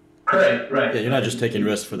 Correct, right. Yeah, you're not just taking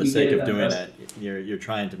risks for the sake of doing it. You're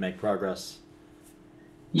trying to make progress.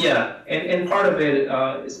 Yeah, and part of it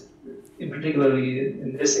is, in particularly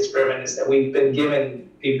in this experiment, is that we've been given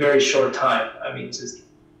a very short time. We're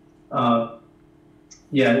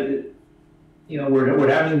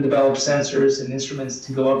having to develop sensors and instruments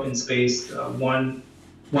to go up in space. One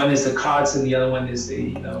is the COTS, and the other one is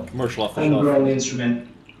the commercial off the shelf homegrown instrument,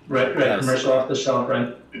 right? Yes. Commercial off the shelf,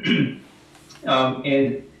 right?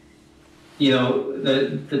 And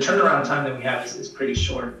the turnaround time that we have is pretty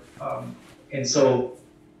short, and so.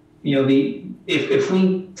 If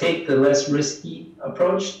we take the less risky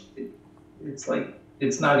approach, it's like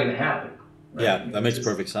it's not going to happen. Right? Yeah, that makes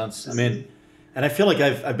perfect sense. And I feel like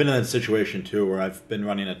I've been in that situation too, where I've been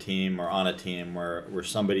running a team or on a team where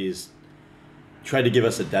somebody's tried to give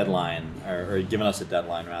us a deadline, or given us a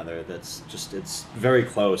deadline rather, that's just, it's very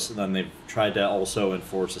close, and then they've tried to also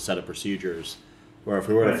enforce a set of procedures where if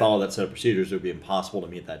we were to follow that set of procedures, it would be impossible to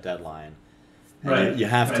meet that deadline. And you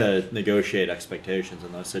have to negotiate expectations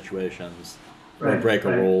in those situations, or break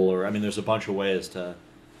a rule, or I mean, there's a bunch of ways to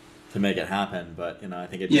make it happen, but I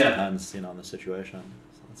think it just depends, on the situation.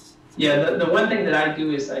 So the one thing that I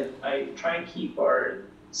do is I try and keep our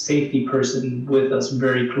safety person with us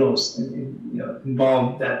very close, and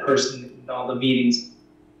involve that person in all the meetings,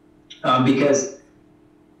 because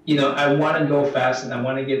I want to go fast and I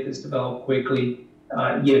want to get this developed quickly.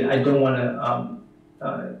 Yet I don't want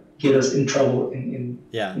to get us in trouble in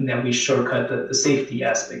that we shortcut the safety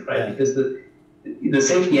aspect, right? Because the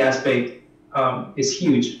safety aspect is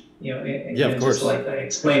huge. Of course. Just like I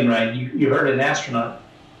explained, right? You heard an astronaut.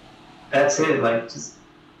 That's it. Like, just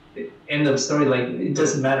end of story. Like, it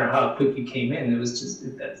doesn't matter how quick you came in. It was just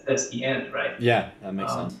that's the end, right? Yeah, that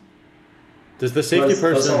makes sense. Does the safety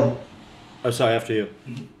person? Sorry, after you.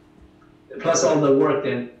 Plus all the work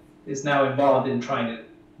that is now involved in trying to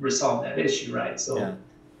resolve that issue, right? So,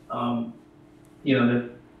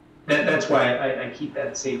 that's why I keep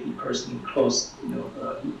that safety person close.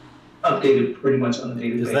 Updated pretty much on a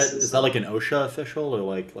daily basis. Is that like an OSHA official, or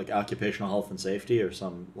like occupational health and safety, or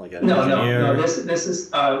some like an engineer? No. This is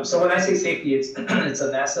so when I say safety, it's it's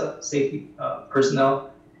a NASA safety personnel.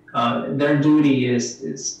 Their duty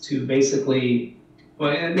is to basically,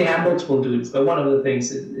 well, they have multiple duties, but one of the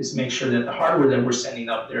things is make sure that the hardware that we're sending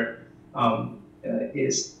up there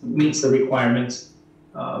meets the requirements,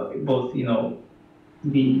 both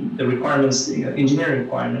the requirements, engineering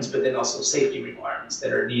requirements, but then also safety requirements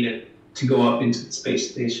that are needed to go up into the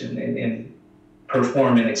space station and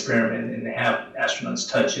perform an experiment and have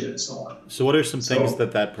astronauts touch it and so on. So what are some things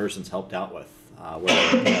that person's helped out with?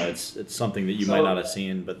 Where it's something that you might not have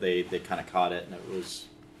seen, but they kind of caught it and it was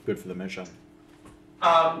good for the mission.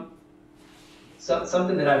 So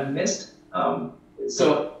something that I've missed. Well,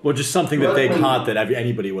 just something that they caught that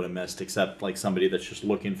anybody would have missed, except like somebody that's just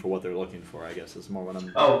looking for what they're looking for, I guess is more what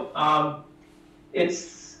I'm...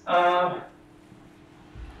 It's...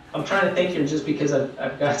 I'm trying to think here, just because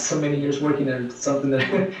I've got so many years working there, something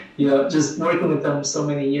that, just working with them so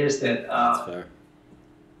many years that that's fair.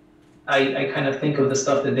 I kind of think of the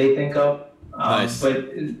stuff that they think of. Nice.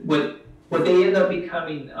 But what they end up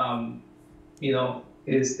becoming,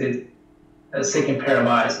 is a second pair of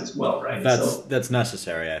eyes as well, right? That's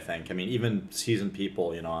necessary, I think. I mean, even seasoned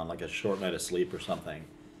people, on like a short night of sleep or something,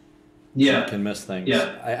 can miss things.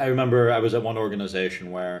 Yeah. I remember I was at one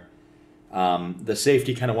organization where the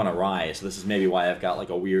safety kind of went awry. So this is maybe why I've got like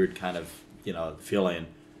a weird kind of feeling.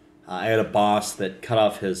 I had a boss that cut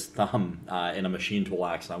off his thumb in a machine tool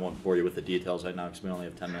accident. I won't bore you with the details right now because we only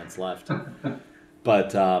have 10 minutes left.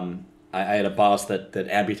 But I had a boss that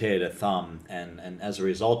amputated a thumb, and as a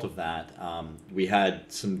result of that, we had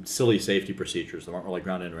some silly safety procedures that weren't really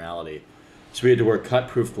grounded in reality. So we had to wear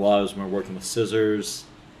cut-proof gloves when we were working with scissors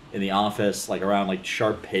in the office, like around like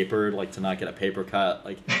sharp paper, like to not get a paper cut.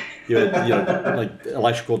 Like you had like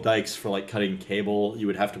electrical dikes for like cutting cable. You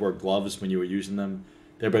would have to wear gloves when you were using them,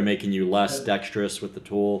 thereby making you less dexterous with the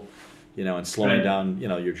tool, and slowing down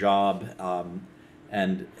your job.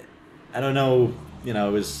 And I don't know,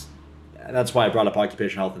 it was. That's why I brought up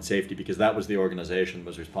occupational health and safety, because that was the organization that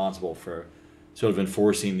was responsible for sort of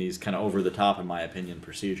enforcing these kind of over the top, in my opinion,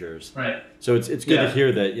 procedures. Right. So it's good to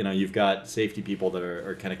hear that you've got safety people that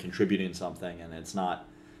are kind of contributing something, and it's not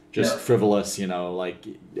just frivolous, like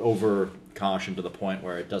over caution to the point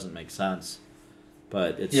where it doesn't make sense,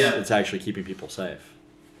 but it's actually keeping people safe.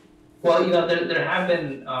 Well, there have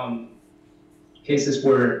been cases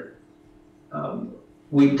where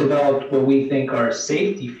we've developed what we think are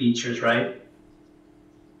safety features, right?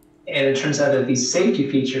 And it turns out that these safety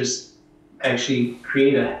features actually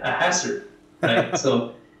create a hazard, right?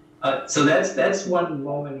 so that's one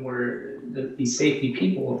moment where these safety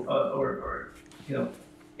people or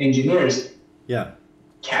engineers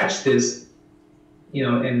catch this,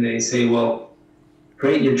 and they say, well,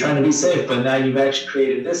 great, you're trying to be safe, but now you've actually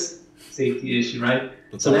created this safety issue, right?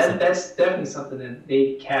 That's awesome. That's definitely something that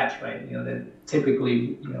they catch, right? That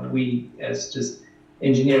typically, we as just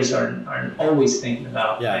engineers aren't always thinking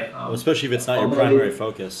about. Yeah, right? Well, especially if it's not your primary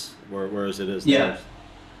focus, whereas it is. Yeah,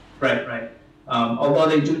 right. Although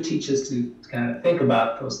they do teach us to kind of think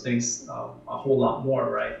about those things a whole lot more,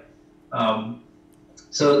 right?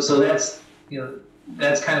 So that's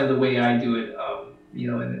that's kind of the way I do it.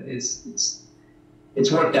 And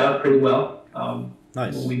it's worked out pretty well.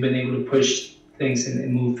 Nice. We've been able to push things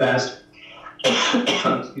and move fast.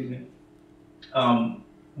 Excuse me.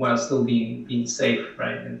 While still being safe,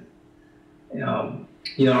 right?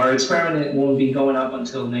 Our experiment won't be going up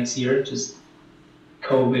until next year, just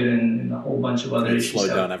COVID and a whole bunch of other issues. Slowed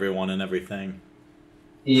down everyone and everything.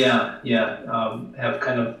 Yeah, have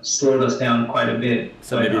kind of slowed us down quite a bit.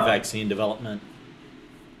 So maybe vaccine development.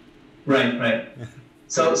 Right.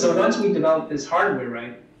 So once we develop this hardware,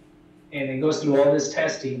 right, and it goes through all this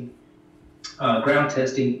testing, ground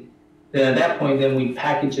testing, then at that point, then we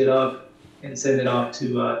package it up and send it off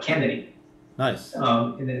to Kennedy. Nice.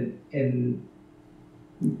 And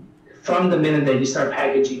from the minute that you start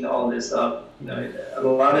packaging all this up, a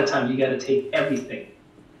lot of times you got to take everything.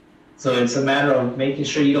 So it's a matter of making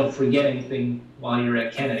sure you don't forget anything while you're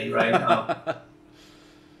at Kennedy, right?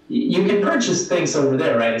 You can purchase things over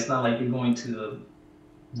there, right? It's not like you're going to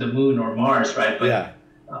the moon or Mars, right? But, yeah.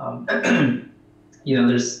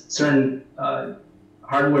 There's certain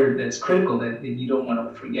hardware that's critical that you don't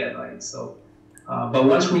want to forget, right? So, but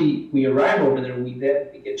once we arrive over there, we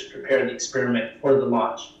get to prepare the experiment for the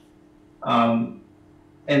launch. And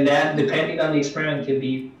that, depending on the experiment, can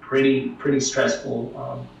be pretty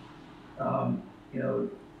stressful.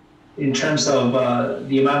 In terms of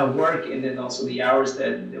the amount of work and then also the hours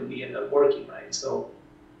that we end up working, right? So,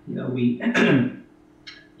 we, depending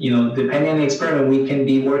on the experiment, we can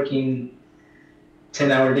be working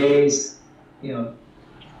 10-hour days,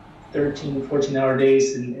 13, 14-hour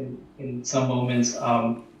days in some moments.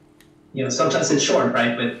 Sometimes it's short,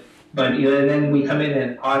 right? But and then we come in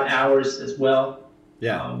at odd hours as well.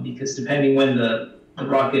 Yeah. Because depending when the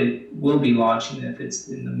rocket will be launching, if it's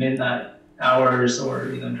in the midnight hours or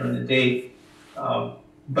during the day.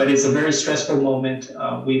 But it's a very stressful moment.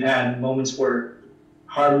 We've had moments where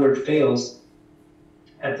hardware fails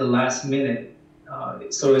at the last minute.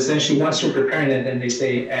 So essentially, once you're preparing it, then they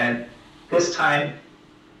say at this time,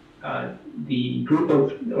 the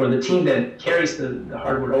or the team that carries the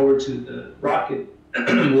hardware over to the rocket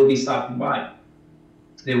will be stopping by.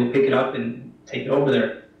 They will pick it up and take it over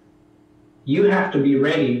there. You have to be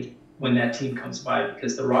ready when that team comes by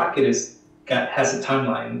because the rocket has a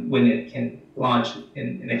timeline when it can launch,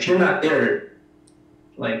 and if you're not there,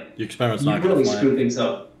 like your experiment's you not really fly. screw things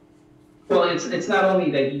up. Well, it's not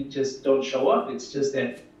only that you just don't show up; it's just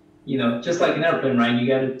that just like an airplane, right? You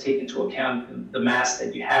got to take into account the mass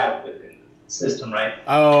that you have within the system, right?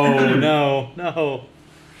 Oh no.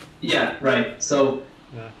 Yeah, right. So,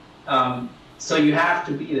 so you have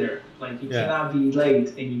to be there. Like you cannot be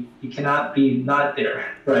late, and you cannot be not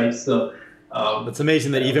there, right? So. It's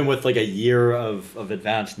amazing that even with like a year of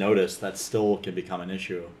advance notice, that still can become an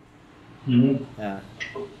issue. Mm-hmm. Yeah.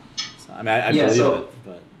 So, I mean, I believe it,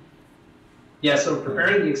 but. Yeah, so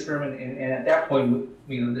preparing the experiment, and at that point,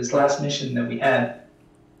 this last mission that we had,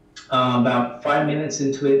 about 5 minutes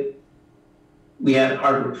into it, we had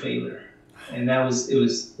hardware failure, and it was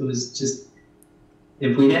just,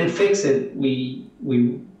 if we didn't fix it, we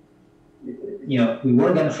weren't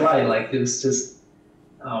gonna fly. Like it was just.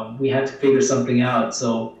 We had to figure something out.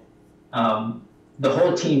 So the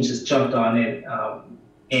whole team just jumped on it.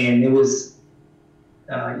 And it was,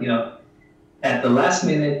 at the last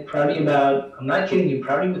minute, probably about, I'm not kidding you,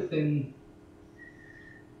 probably within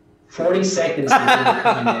 40 seconds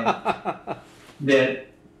that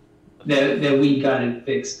we got it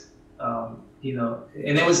fixed. And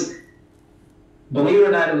it was, believe it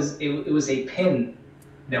or not, it was a pin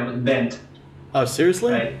that was bent. Oh,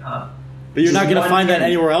 seriously? Right? But you're not going to find that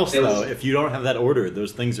anywhere else, though. If you don't have that ordered,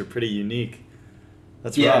 those things are pretty unique.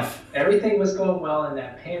 That's rough. Everything was going well, and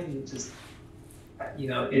that pin just,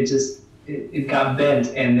 it got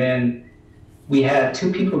bent, and then we had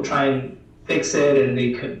 2 people try and fix it, and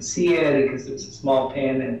they couldn't see it because it was a small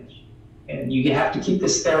pin, and you have to keep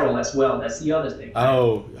this sterile as well. That's the other thing. Right?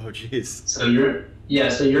 Oh, jeez. So you're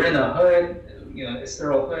in a hood, a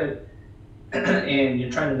sterile hood. And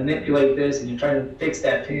you're trying to manipulate this, and you're trying to fix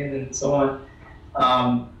that pin, and so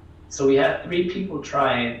on. So we had 3 people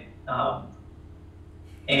try it,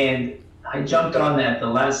 and I jumped on that the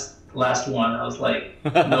last one. I was like,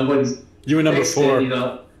 nobody's. You were number 4.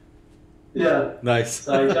 It, Yeah. Nice.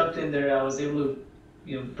 So I jumped in there. I was able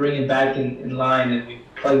to, bring it back in line, and we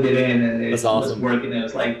plugged it in, and it was working. It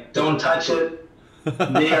was like, don't touch it.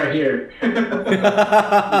 They are here.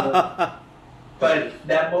 But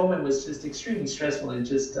that moment was just extremely stressful. It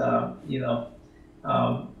just, so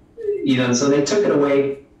they took it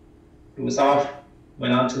away. It was off,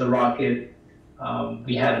 went onto the rocket.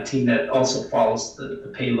 We had a team that also follows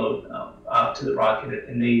the payload out to the rocket,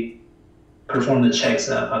 and they perform the checks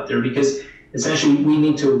out there because essentially we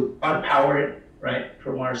need to unpower it, right,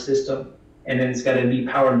 from our system, and then it's got to be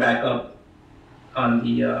powered back up on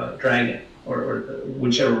the Dragon or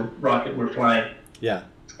whichever rocket we're flying. Yeah.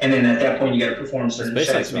 And then at that point, you got to perform certain SpaceX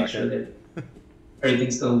checks to make rocket. sure that,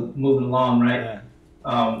 everything's still moving along, right?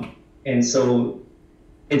 Yeah. And so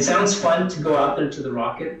it sounds fun to go out there to the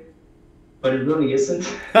rocket, but it really isn't.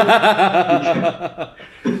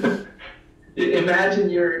 Imagine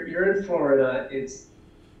you're in Florida. It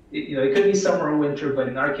could be summer or winter, but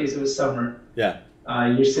in our case it was summer. Yeah.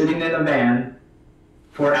 You're sitting in a van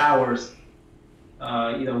for hours,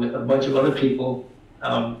 with a bunch of other people,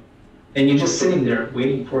 and you're just sitting there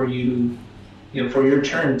waiting for for your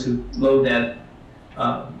turn to load that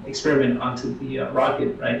experiment onto the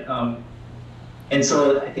rocket, right? And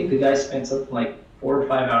so I think the guy spent something like 4 or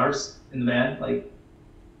 5 hours in the van. Like,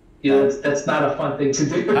 that's not a fun thing to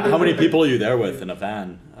do. How many people are you there with in a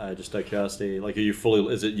van? Just out of curiosity. Like,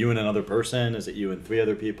 is it you and another person? Is it you and 3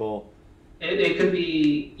 other people? It could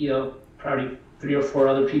be, probably 3 or 4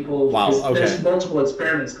 other people. Wow, okay. There's multiple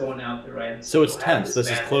experiments going out there, right? So it's tense. This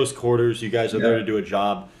is close quarters. You guys are there to do a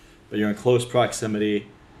job, but you're in close proximity.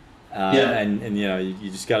 And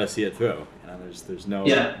you just got to see it through. There's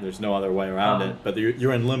no other way around it. But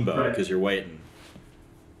you're in limbo because you're waiting.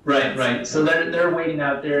 Right. So they're waiting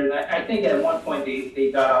out there. And I think at one point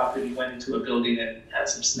they got off and went into a building and had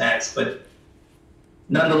some snacks. But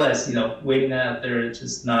nonetheless, waiting out there is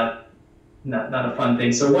just not a fun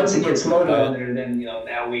thing. So once it gets loaded on there, then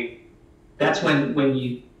that's when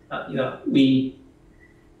we're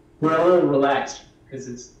a little relaxed because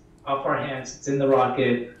it's off our hands. It's in the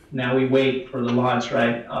rocket. Now we wait for the launch,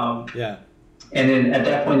 right? And then at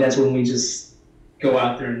that point, that's when we just go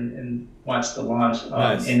out there and watch the launch.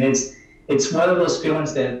 Nice. And it's one of those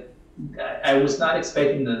feelings that I was not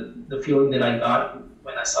expecting the feeling that I got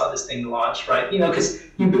when I saw this thing launch, right? Because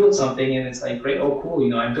you build something and it's like, great, oh,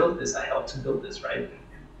 cool, I built this, I helped to build this, right?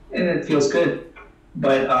 And it feels good.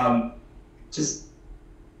 But just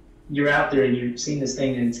you're out there and you're seeing this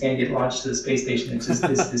thing and it's going to get launched to the space station. It's just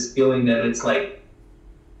this feeling that it's like,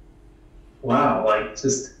 wow,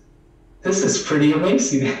 this is pretty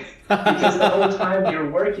amazing. Because the whole time you're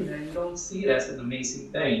working and you don't see it as an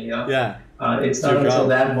amazing thing, Yeah. It's not until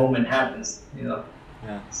that moment happens, Yeah.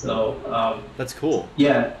 So that's cool.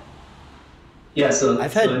 Yeah. So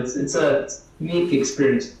it's a unique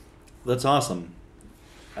experience. That's awesome.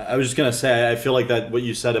 I was just gonna say, I feel like that what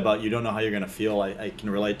you said about you don't know how you're gonna feel. I can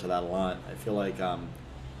relate to that a lot. I feel like on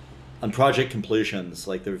project completions,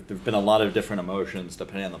 like there've been a lot of different emotions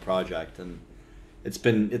depending on the project, and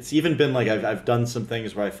it's even been like I've done some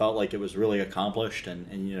things where I felt like it was really accomplished,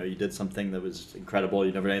 and you did something that was incredible.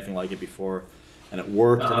 You never did anything like it before, and it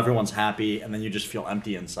worked, and everyone's happy, and then you just feel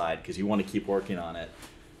empty inside because you want to keep working on it,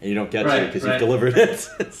 and you don't get to because you've delivered it.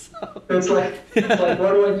 So, it's like what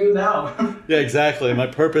do I do now? Yeah, exactly. My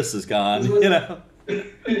purpose is gone. Yeah.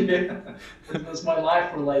 It was my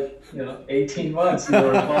life for 18 months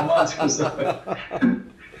or 12 months or something.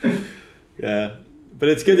 Yeah. But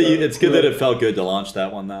it's good that it felt good to launch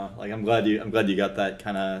that one though. Like I'm glad you got that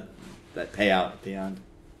kind of that payout at the end.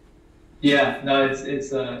 Yeah, no,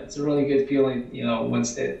 it's a really good feeling,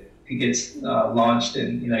 once it gets launched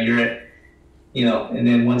and you're at, and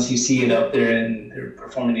then once you see it up there and they're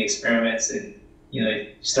performing the experiments and you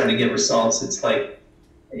start to get results, it's like,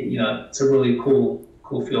 it's a really cool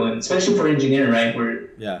feeling, especially for engineering, right?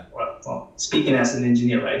 Well, speaking as an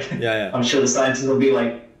engineer, right? Yeah. I'm sure the scientists will be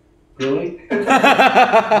like, really? But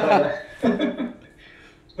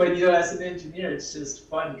as an engineer, it's just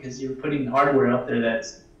fun because you're putting hardware out there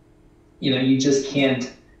that's, you just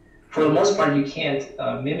can't, for the most part, you can't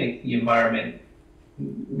mimic the environment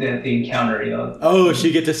that they encounter, Oh, so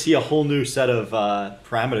you get to see a whole new set of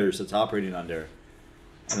parameters it's operating under.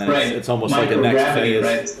 And then it's almost like a next phase.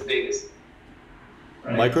 Right, it's the biggest.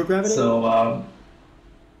 Right? Microgravity? So,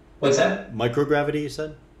 what's that? Microgravity, you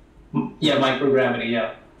said? Yeah, microgravity,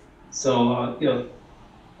 yeah. So,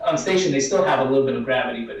 on station, they still have a little bit of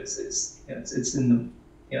gravity, but it's in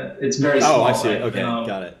the, it's very small. Oh, I see. Right? Okay,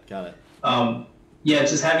 got it.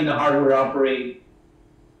 Just having the hardware operate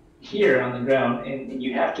here on the ground, and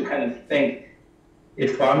you have to kind of think,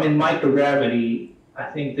 if I'm in microgravity, I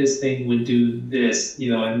think this thing would do this,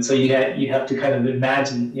 and so you have to kind of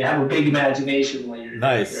imagine. You have a big imagination when you're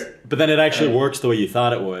nice. There. But then it actually works the way you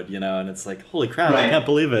thought it would, and it's like, holy crap, I can't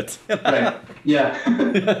believe it. Right. Yeah.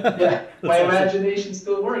 Yeah. My imagination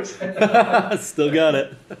still works. Still got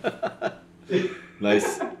it.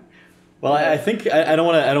 Nice. Well, I think I don't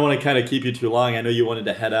want to kind of keep you too long. I know you wanted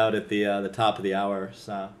to head out at the top of the hour,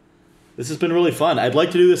 so. This has been really fun. I'd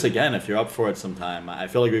like to do this again if you're up for it sometime. I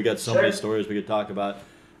feel like we've got so many stories we could talk about.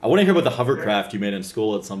 I want to hear about the hovercraft you made in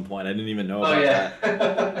school at some point. I didn't even know about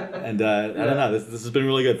that. And I don't know. This has been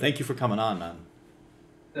really good. Thank you for coming on, man.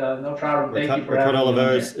 No problem. Thank you for Ricardo having me.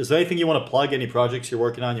 Olivares. Is there anything you want to plug? Any projects you're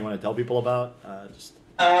working on you want to tell people about?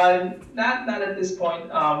 Not at this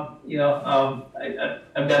point. I've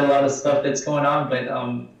got a lot of stuff that's going on, but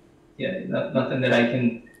yeah, nothing that I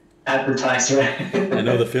can advertise, right? I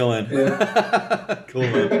know the feeling. Yeah. Cool,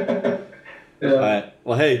 man. Yeah. All right.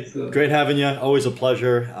 Well, hey, So, great having you. Always a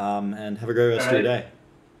pleasure. And have a great rest all of your right.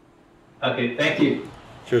 day. Okay, thank you.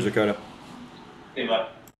 Cheers, Ricardo. Okay, bye.